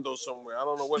Segundo somewhere. I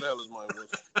don't know where the hell his mind was.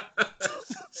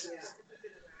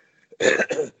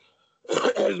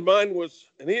 His mind was,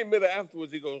 and he admitted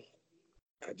afterwards, he goes,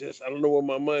 I don't know where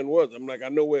my mind was. I'm like, I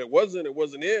know where it wasn't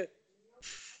here.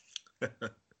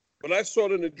 But I saw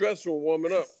it in the dressing room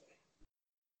warming up.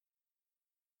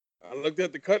 I looked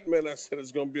at the cut man, I said,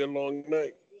 it's going to be a long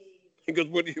night. He goes,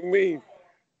 what do you mean?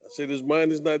 I said, his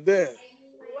mind is not there.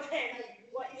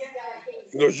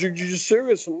 He goes, you just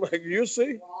serious? I'm like, you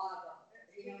see?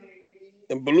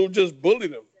 And Bellew just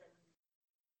bullied him.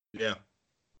 Yeah.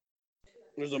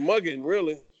 It was a mugging,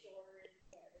 really.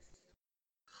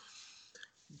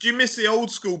 Do you miss the old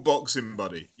school boxing,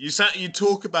 buddy? You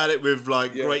talk about it with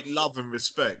great love and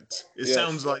respect. It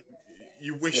sounds like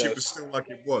you wish it was still like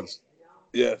it was.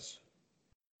 Yes.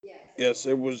 Yes,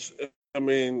 it was.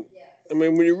 When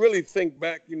you really think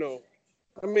back, even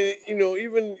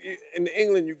in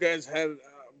England, you guys had a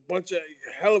bunch of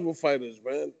hell of a fighters,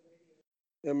 man.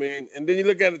 And then you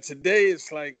look at it today,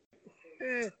 it's like,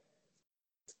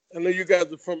 I know you guys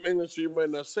are from England, so you might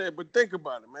not say it, but think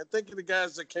about it, man. Think of the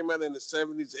guys that came out in the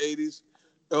 70s, 80s,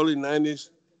 early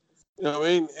 90s. You know what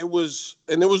I mean?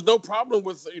 There was no problem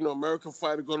with, American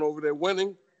fighter going over there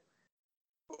winning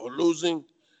or losing.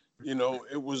 It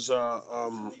was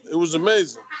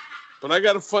amazing. But I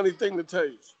got a funny thing to tell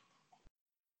you.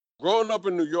 Growing up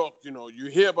in New York, you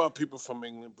hear about people from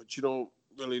England, but you don't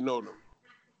really know them.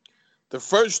 The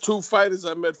first two fighters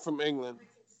I met from England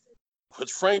was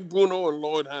Frank Bruno and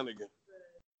Lloyd Hannigan.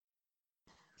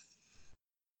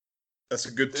 That's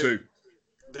a good two.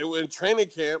 They were in training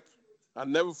camp. I'll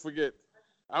never forget.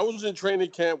 I was in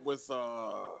training camp with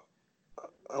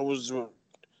I was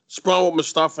sparring with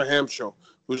Mustafa Hamshaw,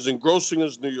 who was in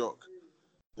Grossinger's, New York.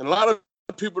 And a lot of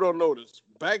people don't know this.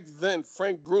 Back then,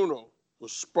 Frank Bruno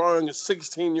was sparring a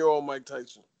 16-year-old Mike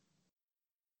Tyson.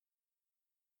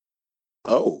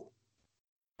 Oh,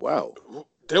 wow.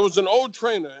 There was an old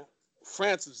trainer,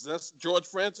 Francis. That's George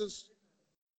Francis.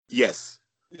 Yes.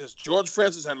 Yes, George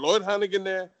Francis had Lloyd Hannigan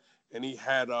there, and he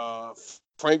had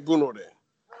Frank Bruno there.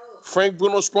 Frank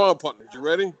Bruno sparring partners. You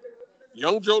ready?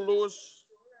 Young Joe Louis,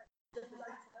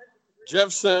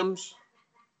 Jeff Sims,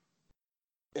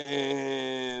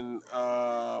 and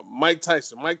Mike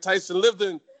Tyson. Mike Tyson lived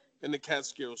in the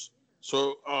Catskills.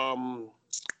 So,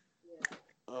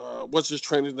 what's his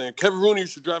trainer's name? Kevin Rooney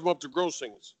used to drive him up to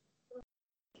Grossinger's.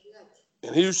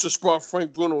 And he used to spar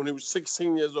Frank Bruno when he was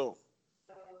 16 years old.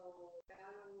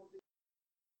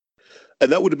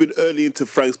 And that would have been early into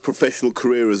Frank's professional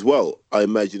career as well, I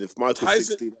imagine. If Michael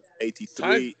Tyson, 16, 83.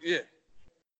 Tyson, yeah.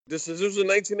 This was in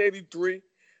 1983.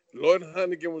 Lloyd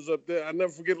Hannigan was up there. I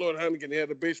never forget Lloyd Hannigan. He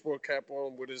had a baseball cap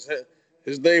on with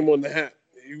his name on the hat.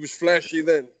 He was flashy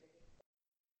then.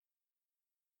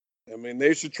 I mean, they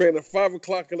used to train at 5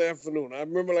 o'clock in the afternoon. I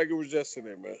remember like it was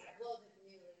yesterday, man.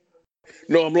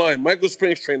 No, I'm lying. Michael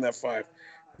Spinks trained at 5.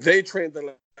 They trained at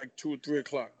like 2 or 3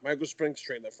 o'clock. Michael Spinks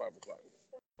trained at 5 o'clock.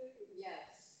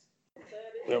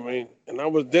 You know what I mean?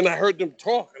 And then I heard them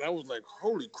talk, and I was like,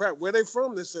 holy crap, where they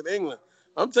from? They said England.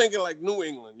 I'm thinking like New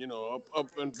England, you know, up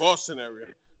in Boston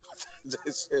area.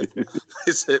 they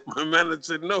said, my manager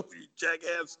said, no, you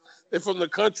jackass. They're from the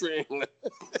country, England.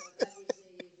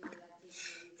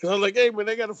 Cause I was like, hey, man,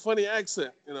 they got a funny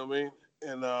accent, you know what I mean?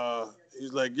 And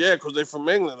he's like, yeah, because they're from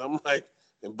England. I'm like,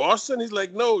 in Boston? He's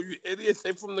like, no, you idiot,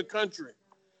 they're from the country.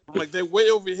 I'm like, they're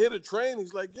way over here to train?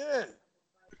 He's like, yeah.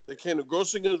 They came to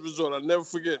Grossinger's Resort. I'll never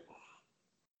forget.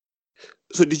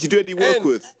 So did you do any work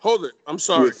with? Hold it. I'm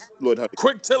sorry. With Lloyd Hannigan?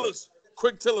 Quick Tillis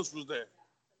was there.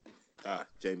 Ah,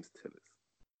 James Tillis.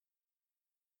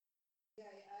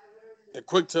 And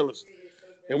Quick Tillis.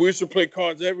 And we used to play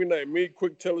cards every night. Me,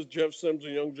 Quick Tillis, Jeff Sims,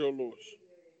 and Young Joe Louis.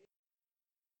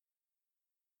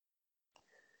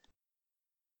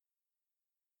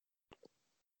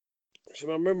 See,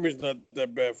 my memory's not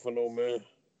that bad for no man.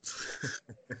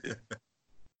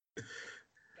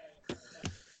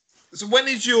 So when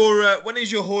is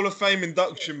your Hall of Fame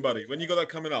induction, buddy? When you got that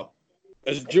coming up?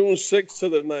 It's June 6th to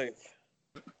the 9th.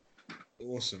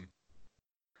 Awesome.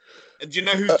 And do you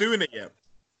know who's doing it yet?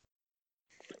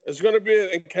 It's going to be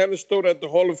in Canastota at the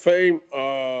Hall of Fame.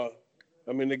 I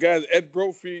mean, the guy's Ed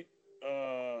Brophy,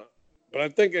 but I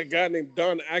think a guy named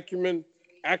Don Ackerman,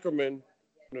 you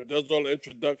know, does all the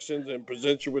introductions and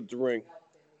presents you with the ring.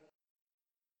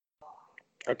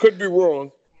 I could be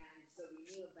wrong.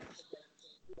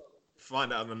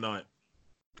 Find out on the night.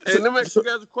 Hey, let me ask you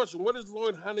guys a question. What is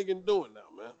Lloyd Hannigan doing now,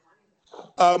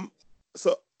 man?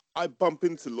 So I bump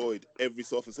into Lloyd every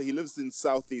so often. So he lives in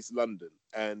Southeast London,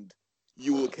 and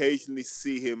you will occasionally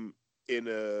see him in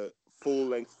a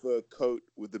full-length fur coat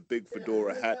with a big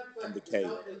fedora hat and the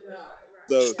cane.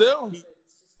 So Still?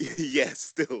 Yes,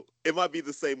 still. It might be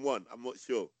the same one. I'm not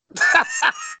sure.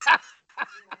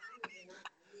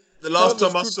 The last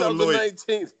time I saw Lloyd,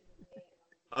 2019.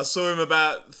 I saw him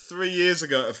about 3 years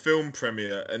ago at a film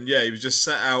premiere, and yeah, he was just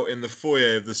sat out in the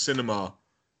foyer of the cinema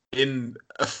in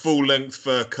a full-length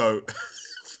fur coat,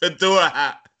 fedora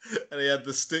hat, and he had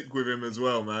the stick with him as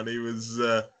well, man. He was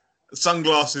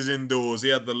sunglasses indoors. He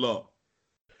had the lot.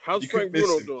 How's Frank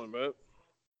Bruno doing, man?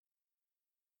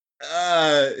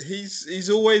 He's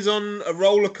always on a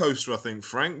roller coaster, I think,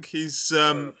 Frank. He's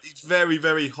very,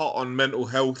 very hot on mental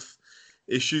health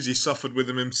issues. He suffered with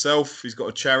them himself. He's got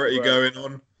a charity going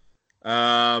on.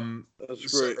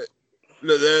 That's great.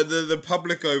 Look, the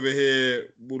public over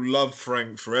here will love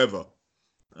Frank forever.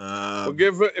 Well,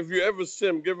 if you ever see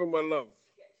him, give him my love.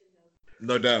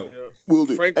 No doubt. Yeah. Will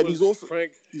do. Frank And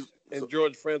and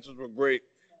George Francis were great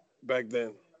back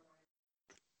then.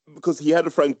 Because he had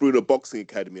a Frank Bruno boxing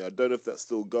academy. I don't know if that's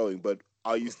still going, but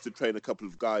I used to train a couple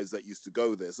of guys that used to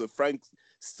go there. So Frank's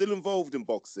still involved in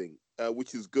boxing,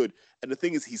 which is good. And the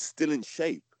thing is, he's still in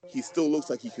shape. He still looks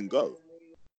like he can go.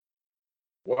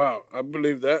 Wow, I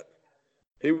believe that.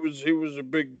 He was a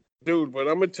big dude, but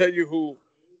I'm gonna tell you who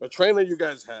a trainer you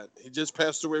guys had. He just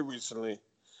passed away recently,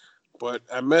 but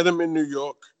I met him in New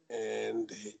York,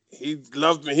 and he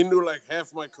loved me. He knew like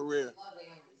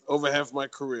over half my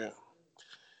career,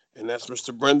 and that's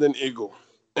Mr. Brendan Ingle.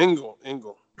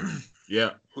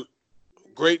 Yeah.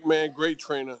 Great man, great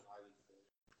trainer.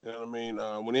 You know what I mean?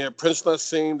 When he had Prince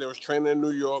Nassim, they was training in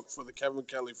New York for the Kevin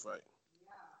Kelly fight.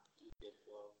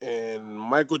 And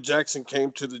Michael Jackson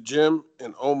came to the gym,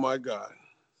 and oh my God.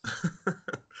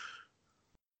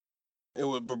 It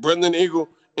was Brendan Ingle.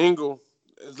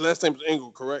 His last name is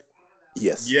Ingle, correct?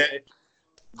 Yes. Yeah.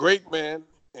 Great man,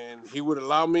 and he would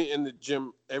allow me in the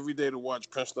gym every day to watch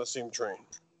Prince Nassim train.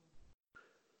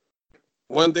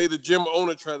 One day, the gym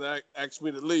owner tried to ask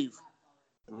me to leave,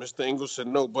 and Mr. Ingle said,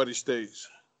 "No, buddy stays."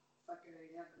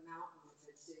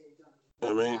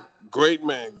 I mean, great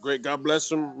man, great. God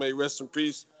bless him. May he rest in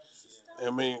peace. I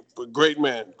mean, but great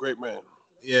man, great man.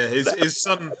 Yeah, his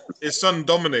son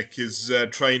Dominic is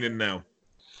training now.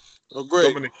 Oh,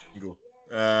 great, Dominic Ingle.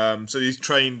 So he's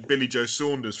trained Billy Joe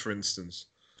Saunders, for instance.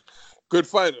 good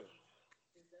fighter.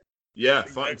 Yeah,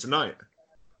 fighting tonight.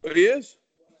 But he is.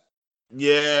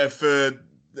 Yeah, for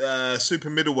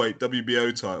super middleweight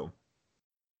WBO title.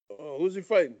 Oh, who's he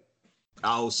fighting?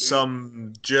 Oh,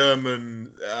 some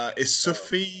German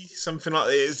Isufi, something like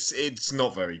that. It's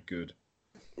not very good.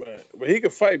 Right. But he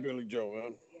can fight, Billy Joe,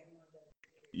 man.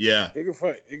 Yeah. He can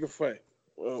fight. He can fight.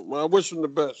 Well, I wish him the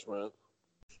best, man.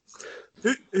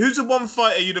 Who's the one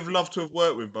fighter you'd have loved to have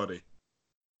worked with, buddy?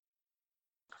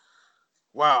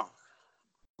 Wow.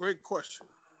 Great question.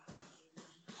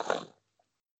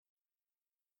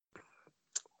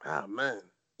 Ah, man.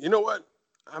 You know what?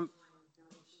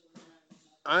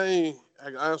 I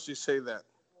honestly say that.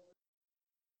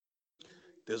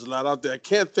 There's a lot out there. I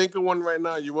can't think of one right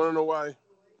now. You want to know why?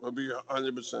 I'll be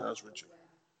 100% honest with you.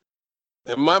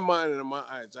 In my mind and in my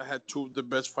eyes, I had two of the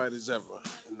best fighters ever.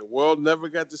 And the world never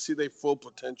got to see their full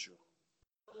potential.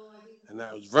 And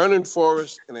that was Vernon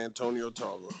Forrest and Antonio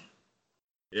Tarver.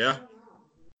 Yeah.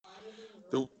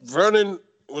 Vernon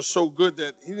was so good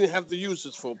that he didn't have to use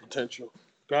his full potential.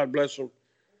 God bless him.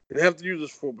 He didn't have to use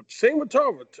his full potential. Same with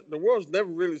Tarver. The world's never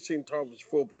really seen Tarver's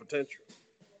full potential.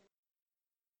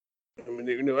 I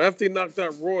mean, after he knocked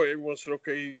out Roy, everyone said,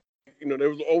 okay, they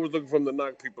was always looking for him to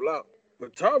knock people out.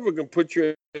 But Tarver can put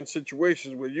you in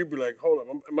situations where you'd be like, hold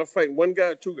on, am I fighting one guy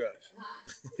or two guys?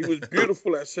 He was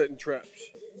beautiful at setting traps.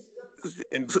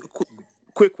 And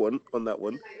quick one on that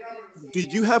one.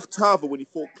 Did you have Tarver when he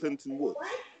fought Clinton Woods?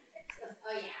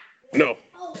 No.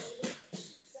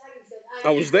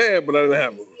 I was there, but I didn't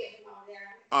have him.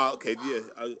 Okay, yeah,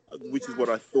 which is what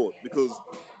I thought. Because,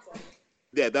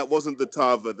 yeah, that wasn't the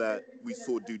Tarver that we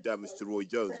saw do damage to Roy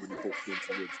Jones when he fought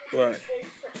Clinton Woods. Right.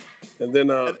 And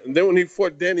then when he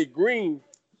fought Danny Green,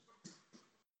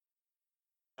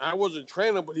 I wasn't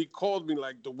training, but he called me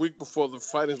like the week before the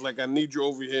fight. He's like, I need you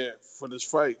over here for this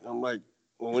fight. I'm like,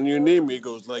 well, when you need me, he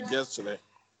goes, like yesterday.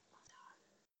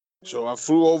 So I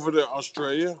flew over to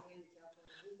Australia,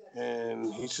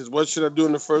 and he says, what should I do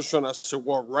in the first round? I said,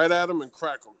 walk right at him and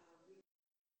crack him.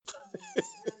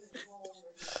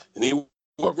 And he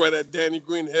walked right at Danny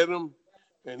Green, hit him,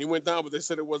 and he went down, but they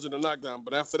said it wasn't a knockdown.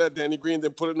 But after that, Danny Green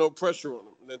didn't put no pressure on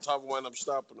him. And then Tarver wound up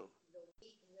stopping him.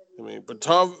 I mean, but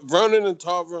Vernon and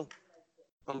Tarver,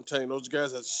 I'm telling you, those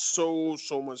guys had so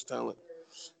much talent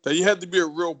that you had to be a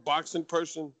real boxing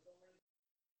person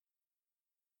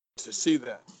to see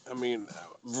that. I mean,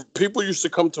 people used to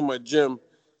come to my gym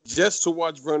just to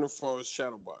watch Vernon Forrest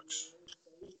shadowbox.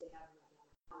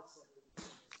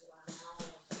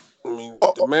 I mean,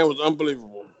 the man was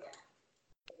unbelievable.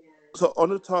 So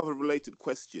on a Tarver-related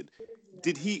question,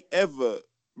 did he ever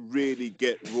really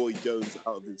get Roy Jones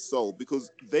out of his soul?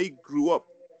 Because they grew up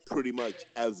pretty much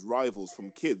as rivals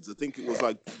from kids. I think it was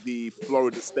like the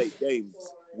Florida State Games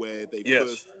where they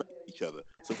first met each other.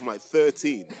 So from like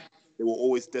 13, they were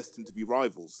always destined to be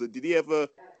rivals. So did he ever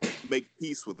make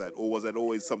peace with that, or was that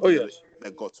always something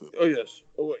that got to him? Oh yes.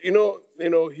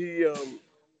 He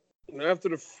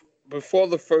before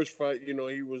the first fight, he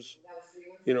was,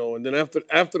 and then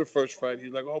after the first fight,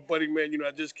 he's like, oh buddy man,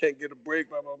 I just can't get a break,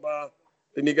 blah blah blah.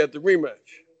 Then he got the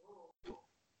rematch.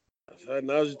 I said,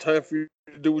 now's the time for you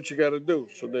to do what you got to do.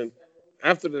 So then,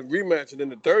 after the rematch and then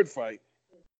the third fight,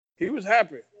 he was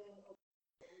happy.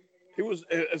 He was,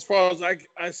 as far as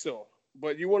I saw.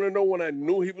 But you want to know when I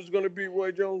knew he was going to beat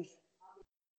Roy Jones?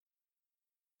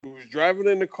 He was driving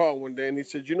in the car one day and he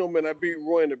said, man, I beat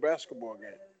Roy in the basketball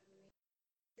game.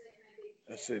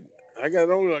 I said, I got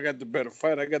the better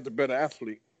fight. I got the better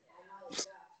athlete.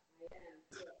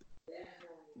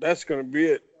 That's going to be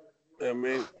it. I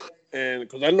mean, and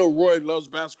because I know Roy loves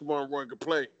basketball and Roy could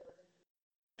play.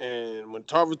 And when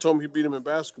Tarver told me he beat him in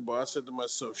basketball, I said to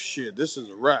myself, shit, this is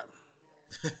a wrap.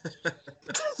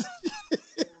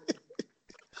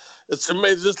 It's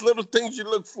amazing. Just little things you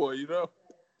look for,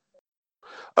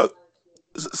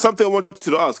 Something I wanted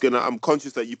to ask, and I'm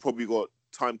conscious that you probably got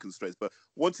time constraints, but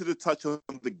wanted to touch on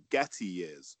the Gatti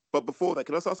years. But before that,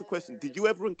 can I ask a question? Did you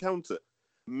ever encounter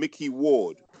Mickey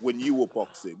Ward when you were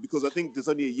boxing? Because I think there's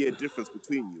only a year difference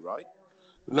between you, right?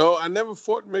 No, I never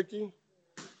fought Mickey.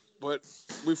 but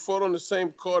we fought on the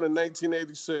same card in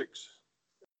 1986.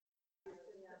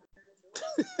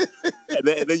 And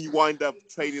then you wind up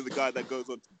training the guy that goes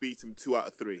on to beat him 2 out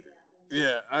of 3.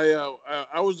 Yeah,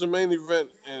 I was the main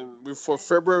event, and we fought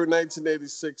February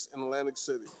 1986 in Atlantic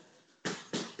City.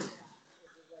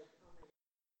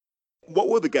 What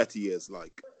were the Gatti years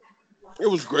like? It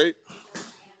was great.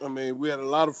 I mean, we had a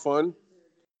lot of fun.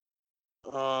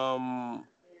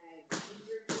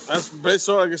 That's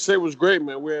basically all I can say. Was great,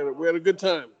 man. We had a good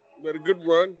time. We had a good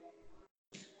run,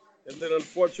 and then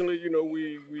unfortunately,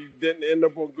 we didn't end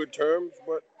up on good terms.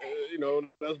 But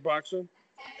that's boxing.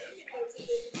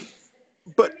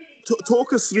 But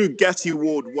talk us through Gatti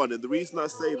Ward 1. And the reason I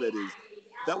say that is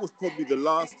that was probably the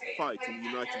last fight in the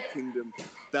United Kingdom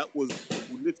that was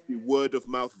literally word of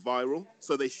mouth viral.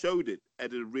 So they showed it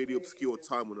at a really obscure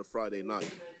time on a Friday night.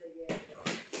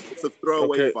 It's a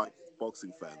throwaway fight for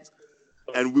boxing fans.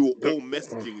 And we were all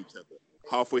messaging each other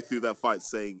halfway through that fight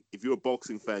saying, if you're a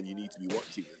boxing fan, you need to be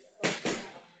watching it.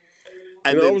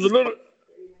 And I was a little...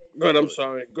 Go ahead, I'm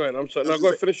sorry. Go ahead. No, go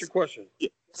ahead, finish your question. Yeah.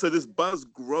 So this buzz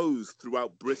grows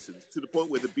throughout Britain to the point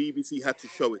where the BBC had to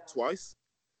show it twice.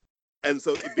 And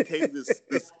so it became this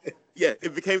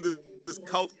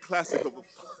cult classic of a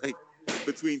fight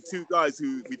between two guys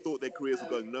who we thought their careers were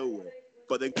going nowhere,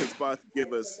 but then conspired to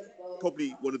give us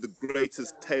probably one of the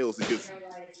greatest tales of just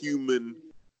human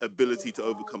ability to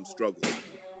overcome struggle.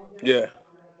 Yeah.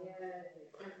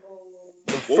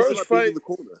 The first fight in the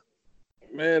corner.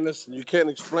 Man, listen, you can't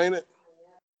explain it.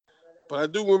 But I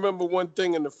do remember one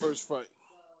thing in the first fight.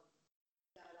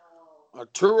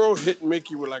 Arturo hit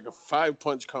Mickey with like a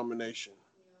 5-punch combination.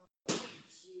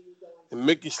 And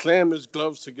Mickey slammed his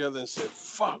gloves together and said,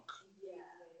 fuck.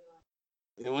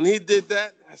 And when he did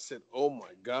that, I said, oh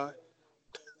my God.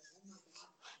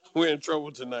 We're in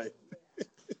trouble tonight.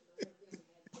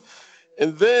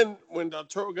 And then when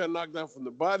Arturo got knocked down from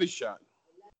the body shot,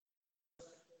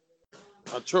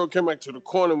 Arturo came back to the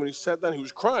corner. When he sat down, he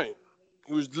was crying.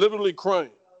 He was literally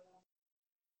crying.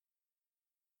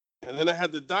 And then I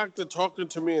had the doctor talking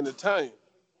to me in Italian.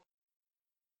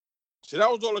 See, that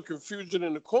was all the confusion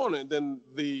in the corner. And then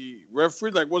the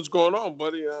referee, like, what's going on,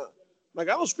 buddy? I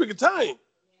don't speak Italian.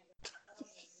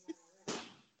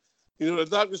 The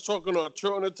doctor's talking to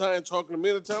Arturo in Italian, talking to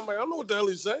me in Italian. I'm like, I don't know what the hell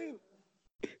he's saying.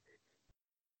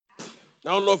 I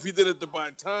don't know if he did it to buy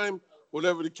time,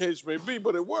 whatever the case may be,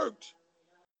 but it worked.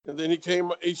 And then he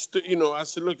came, I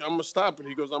said, look, I'm going to stop it.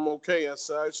 He goes, I'm okay. I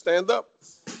said, all right, stand up.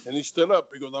 And he stood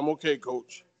up. He goes, I'm okay,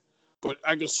 coach. But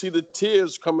I could see the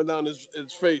tears coming down his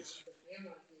face.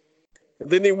 And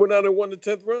then he went out and won the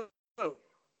 10th round.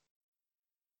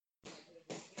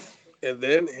 And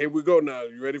then, here we go now.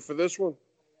 You ready for this one?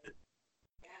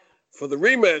 For the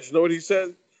rematch, you know what he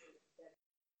said?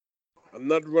 I'm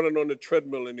not running on the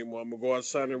treadmill anymore. I'm going to go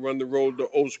outside and run the road the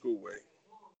old school way.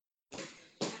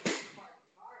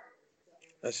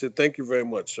 I said, thank you very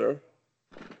much, sir.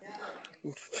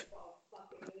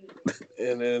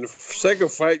 And then the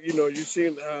second fight, you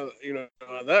seen how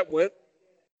that went.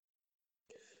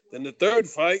 Then the third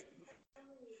fight,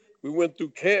 we went through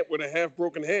camp with a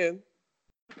half-broken hand.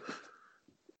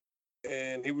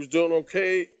 And he was doing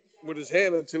okay with his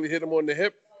hand until he hit him on the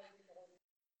hip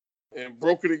and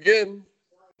broke it again.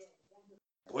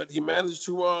 But he managed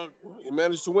to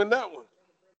win that one.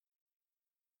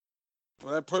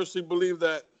 But I personally believe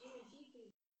that,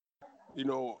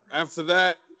 after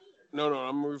that, no,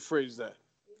 I'm going to rephrase that.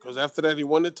 Because after that, he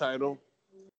won the title.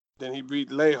 Then he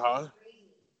beat Leija.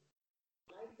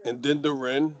 And then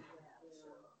Duran.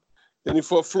 Then he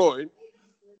fought Floyd.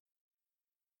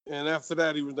 And after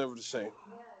that, he was never the same.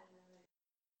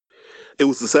 It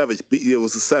was a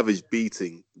savage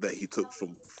beating that he took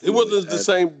from Floyd. It wasn't the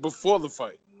same before the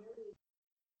fight.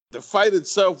 The fight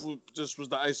itself was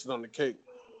the icing on the cake.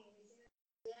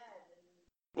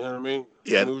 You know what I mean?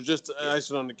 Yeah. And it was just the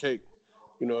icing on the cake.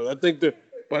 I think that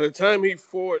by the time he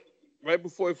fought, right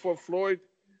before he fought Floyd,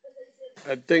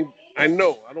 I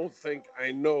know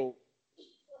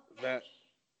that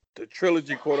the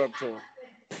trilogy caught up to him.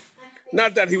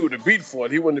 Not that he would have beat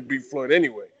Floyd. He wouldn't have beat Floyd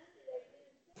anyway.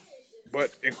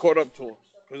 But it caught up to him.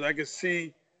 Because I could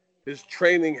see his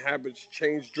training habits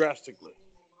change drastically.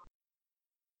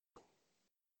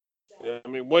 Yeah, I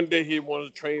mean, one day he wanted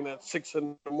to train at 6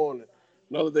 in the morning.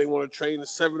 Another day he wanted to train at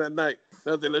 7 at night.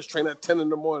 Another day, let's train at 10 in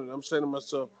the morning. I'm saying to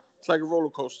myself, it's like a roller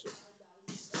coaster.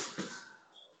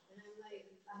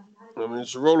 I mean,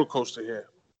 it's a roller coaster here.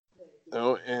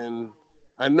 And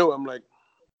I know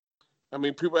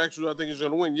people actually I think he's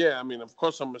going to win. Yeah, I mean, of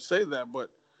course I'm going to say that, but,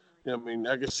 I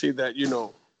can see that,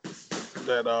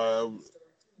 that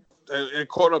it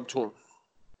caught up to him.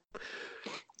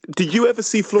 Did you ever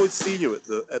see Floyd Senior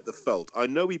at the Felt? I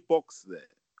know he boxed there,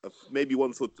 maybe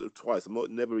once or twice.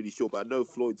 I'm never really sure, but I know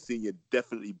Floyd Senior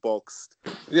definitely boxed.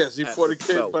 Yes, he fought a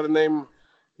kid Felt. by the name.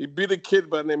 He beat a kid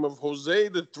by the name of Jose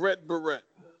the Threat Barrett.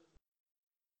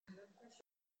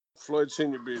 Floyd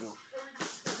Senior beat him.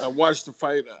 I watched the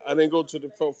fight. I didn't go to the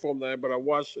Felt Forum night, but I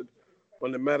watched it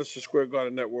on the Madison Square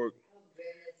Garden Network.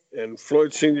 And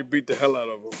Floyd Senior beat the hell out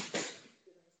of him.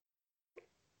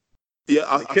 Yeah,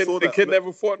 I saw that. The kid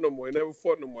never fought no more. He never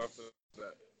fought no more after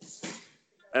that.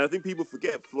 And I think people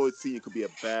forget Floyd Senior could be a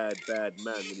bad man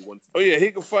when he wants to. Oh yeah,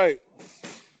 he can fight.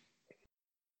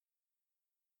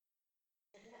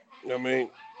 You know what I mean?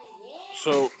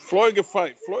 So Floyd can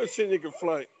fight. Floyd Senior can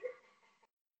fight.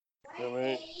 You know what I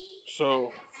mean?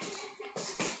 So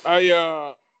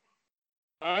I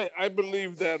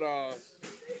believe that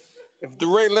if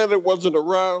DeRay Leonard wasn't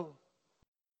around,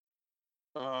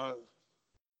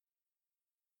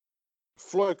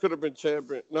 Floyd could have been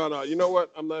champion. No, you know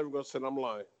what? I'm not even gonna say it. I'm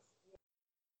lying.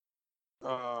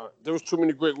 There was too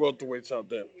many great welterweights out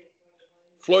there.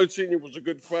 Floyd Senior was a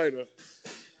good fighter,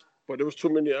 but there was too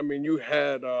many. I mean, you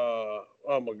had oh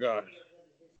my God,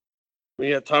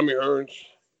 you had Tommy Hearns.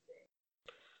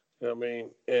 You know what I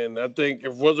mean? And I think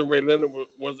if it wasn't Ray Leonard,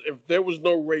 if there was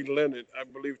no Ray Leonard, I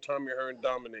believe Tommy Hearns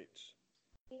dominates.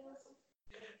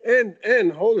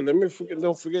 And hold on,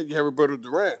 don't forget you have Roberto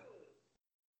Duran.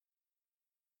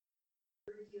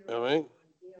 You know what I mean?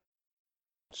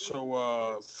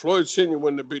 So Floyd Senior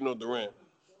wouldn't have beat no Duran.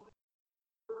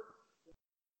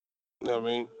 You know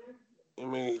what I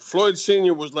mean? Floyd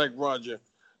Senior was like Roger.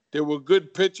 There were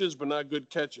good pitches, but not good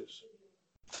catches.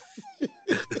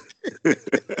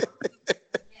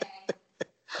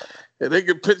 And they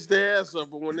could pitch their ass up,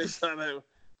 but when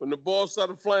the ball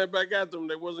started flying back at them,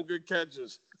 they wasn't good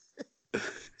catches.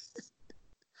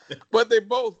 But they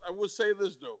both, I will say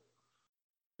this though,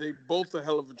 they both are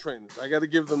hell of a trainers. I got to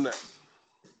give them that.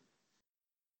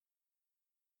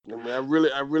 I mean,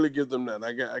 I really give them that.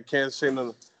 I can't say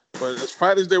nothing. But as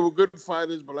fighters, they were good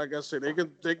fighters. But like I said, they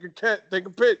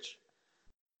can pitch.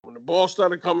 When the ball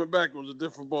started coming back, it was a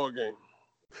different ball game.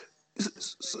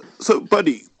 So,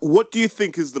 buddy, what do you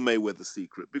think is the Mayweather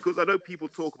secret? Because I know people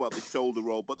talk about the shoulder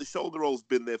roll, but the shoulder roll's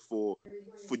been there for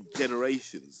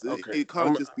generations. Okay. It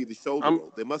can't just be the shoulder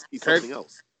roll. There must be something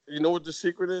else. You know what the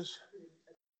secret is?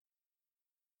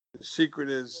 The secret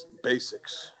is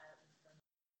basics.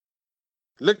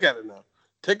 Look at it now.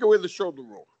 Take away the shoulder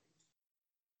roll.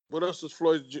 What else does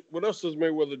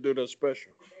Mayweather do that's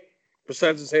special?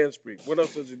 Besides his hand speed, what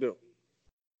else does he do?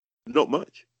 Not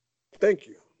much. Thank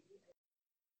you.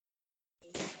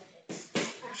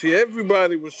 See,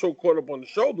 everybody was so caught up on the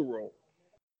shoulder roll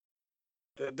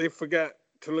that they forgot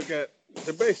to look at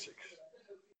the basics.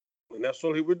 And that's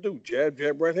all he would do. Jab,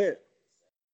 right hand.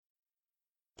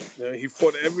 Now, he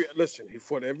fought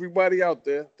everybody out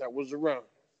there that was around.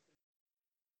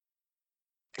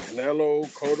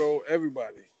 Canelo, Cotto,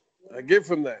 everybody. I give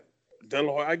him that. De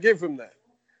La Hoya, I give him that.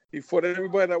 He fought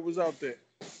everybody that was out there.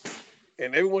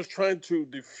 And everyone's trying to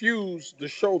diffuse the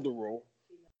shoulder roll.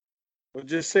 But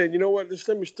just saying, you know what, just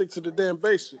let me stick to the damn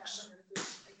basics.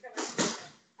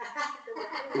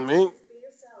 I mean,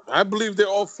 I believe they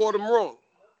all fought him wrong.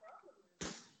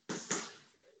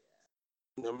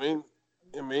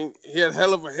 I mean, he had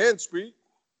hell of a hand speed.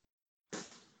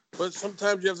 But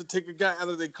sometimes you have to take a guy out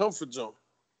of their comfort zone.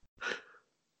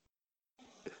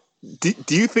 Do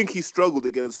you think he struggled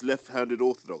against left-handed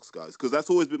orthodox guys? Because that's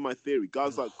always been my theory.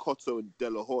 Guys like Cotto and De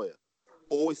La Hoya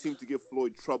always seem to give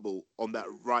Floyd trouble on that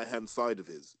right-hand side of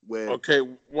his. Okay,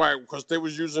 why? Because they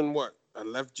was using what? A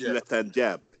left jab. Left-hand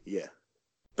jab, yeah.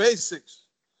 Basics.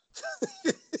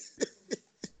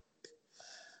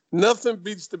 Nothing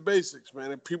beats the basics,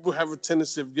 man. And people have a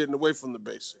tendency of getting away from the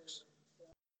basics.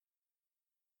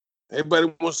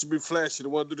 Everybody wants to be flashy. They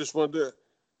want to do this, want to do that.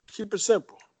 Keep it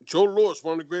simple. Joe Louis,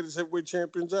 one of the greatest heavyweight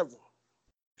champions ever.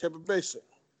 Kept it basic.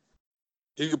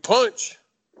 He could punch.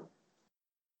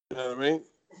 You know what I mean?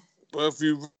 But if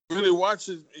you really watch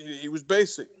it, he was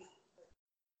basic.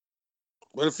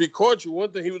 But if he caught you,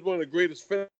 one thing, he was one of the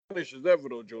greatest finishers ever,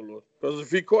 though, Joe Louis. Because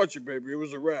if he caught you, baby, it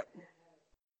was a wrap.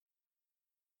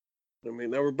 I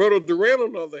mean, now Roberto Duran,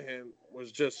 on the other hand,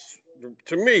 was just,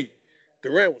 to me,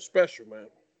 Duran was special, man.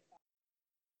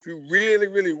 If you really,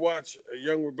 really watch a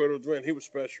young Roberto Duran, he was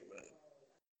special, man.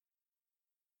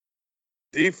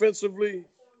 Defensively,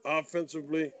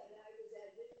 offensively,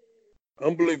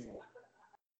 unbelievable.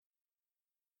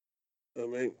 I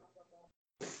mean,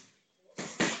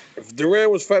 if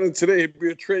Duran was fighting today, he'd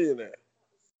be a trillionaire.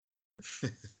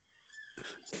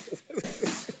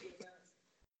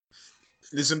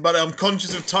 Listen, buddy, I'm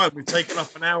conscious of time. We've taken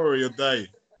up an hour of your day.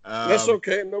 That's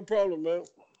okay. No problem, man.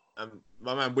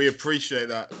 My man, we appreciate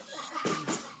that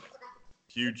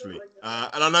hugely.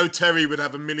 And I know Terry would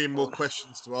have a million more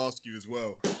questions to ask you as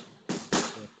well.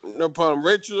 No problem.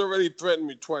 Rachel's already threatened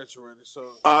me twice already.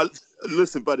 So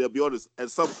listen, buddy, I'll be honest. At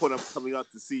some point, I'm coming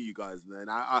out to see you guys, man.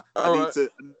 I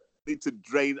need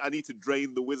to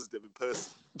drain the wisdom in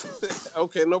person.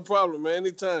 Okay, no problem, man.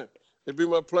 Anytime. It'd be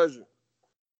my pleasure.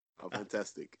 Oh,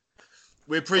 fantastic.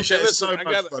 We appreciate it so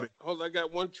much, buddy. Hold on, I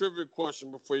got one trivia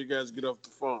question before you guys get off the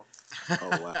phone.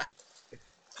 Oh, wow.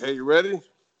 Okay, you ready?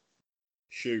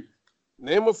 Shoot.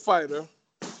 Name a fighter.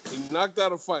 He knocked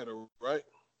out a fighter, right?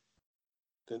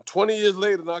 Then 20 years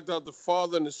later, knocked out the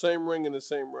father in the same ring in the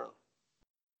same round.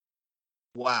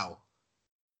 Wow.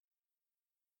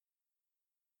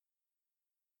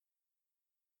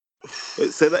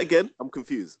 Wait, say that again. I'm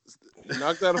confused. He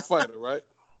knocked out a fighter, right?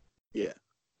 Yeah.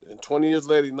 And 20 years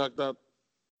later, he knocked out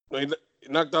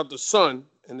the son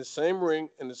in the same ring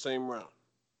in the same round.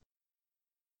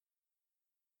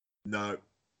 No.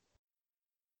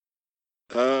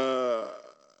 No,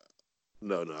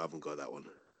 I haven't got that one.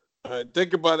 All right,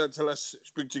 think about it until I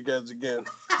speak to you guys again.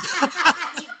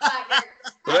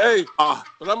 But hey, but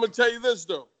I'm gonna tell you this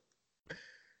though.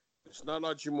 It's not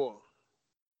Archie Moore.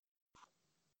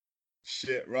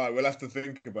 Shit, right. We'll have to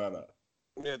think about that.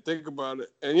 Yeah, think about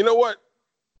it. And you know what?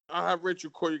 I'll have Rachel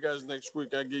call you guys next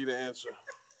week. I'll give you the answer.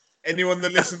 Anyone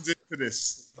that listens into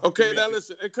this. Okay, now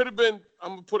listen. It could have been.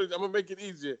 I'm gonna make it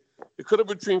easier. It could have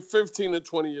been between 15 and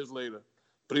 20 years later.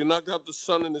 But he knocked out the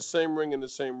son in the same ring in the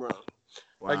same round.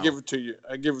 Wow. I give it to you.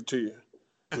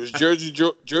 It was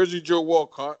Jersey Joe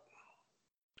Walcott.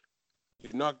 He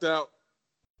knocked out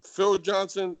Phil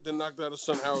Johnson, then knocked out his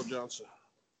son Harold Johnson.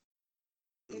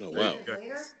 Oh, wow.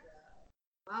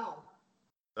 Wow.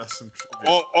 That's some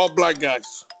all black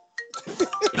guys.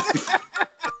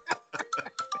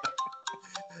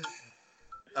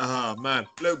 Man.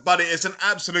 Look, buddy, it's an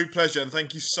absolute pleasure, and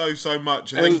thank you so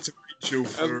much. And thank you to Rachel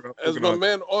for as my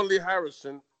man Ollie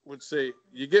Harrison would say,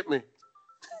 you get me.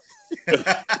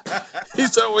 He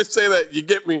used to always say that, you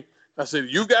get me. I said,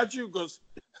 you got you? Because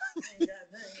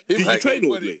Did you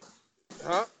train Ollie?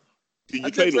 Huh? Did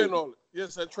you train Ollie?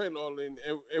 Yes, I trained Ollie, and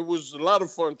it was a lot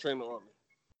of fun training Ollie.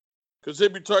 Because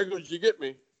he'd be talking, you get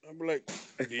me? I'm like,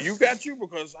 you got you?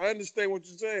 Because I understand what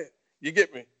you're saying. You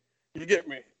get me. You get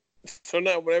me. So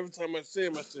now, every time I see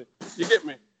him, I say, you get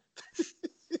me.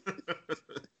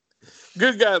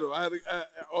 Good guy, though.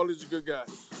 Ollie's a good guy.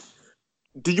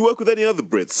 Did you work with any other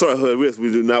Brits? Sorry,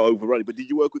 we're now overrunning, but did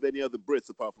you work with any other Brits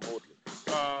apart from Audley?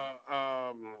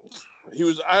 He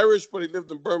was Irish, but he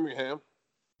lived in Birmingham.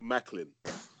 Macklin.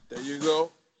 There you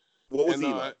go. What was he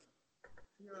like?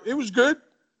 It was good.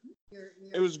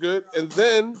 It was good. And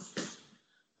then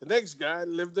the next guy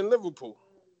lived in Liverpool.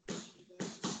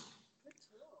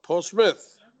 Paul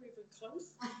Smith.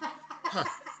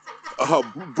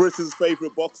 Britain's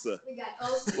favorite boxer.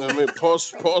 I mean, Paul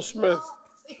Smith.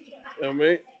 I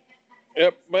mean,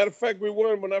 yep. Matter of fact, we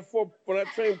won when I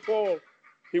trained Paul.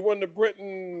 He won the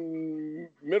Britain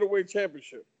middleweight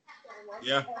championship.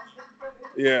 Yeah.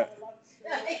 Yeah.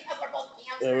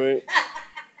 I mean,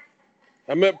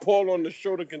 I met Paul on the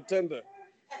show The Contender.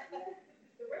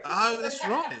 Oh, that's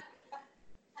right.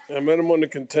 I met him on The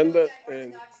Contender,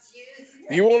 and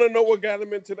you want to know what got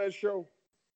him into that show?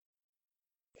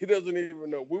 He doesn't even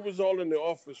know. We was all in the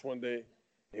office one day,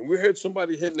 and we heard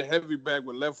somebody hitting the heavy bag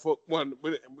with left hook. We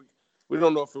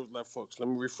don't know if it was left hooks. Let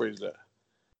me rephrase that.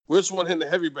 We just one hitting the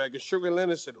heavy bag, and Sugar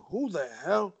Leonard said, "Who the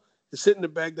hell is hitting the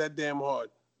bag that damn hard?"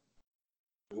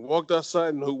 We walked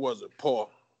outside, and who was it?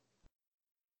 Paul.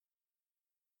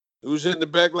 He was hitting the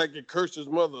bag like it cursed his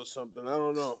mother or something. I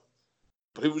don't know.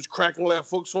 But he was cracking left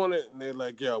hooks on it, and they're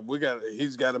like, "Yo,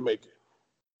 he's got to make it."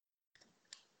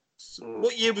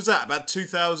 What year was that? About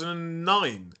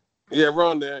 2009? Yeah,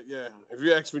 around there, yeah. If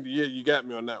you ask me the year, you got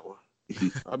me on that one.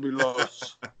 I'll be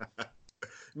lost.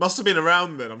 Must have been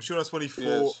around then. I'm sure that's when he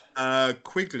fought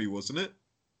Quigley, wasn't it?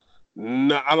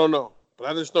 No, I don't know. But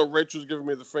I just know Rachel's giving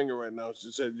me the finger right now.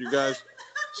 She said, you guys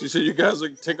are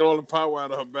taking all the power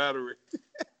out of her battery.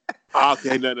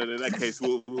 Okay, no. In that case,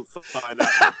 we'll find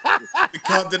out. We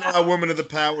can't deny a woman of the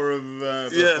power of the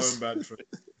phone battery.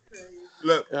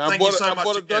 Look, thank you so much. I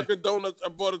bought a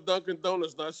Dunkin'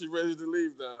 Donuts. Now she's ready to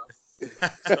leave now.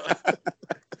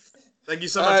 Thank you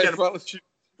so much again. Fellas.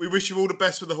 We wish you all the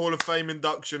best with the Hall of Fame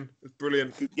induction. It's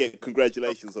brilliant. Yeah,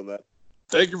 congratulations on that.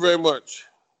 Thank you very much.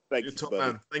 Thank you, top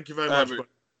man. Thank you very much.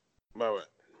 Bye-bye.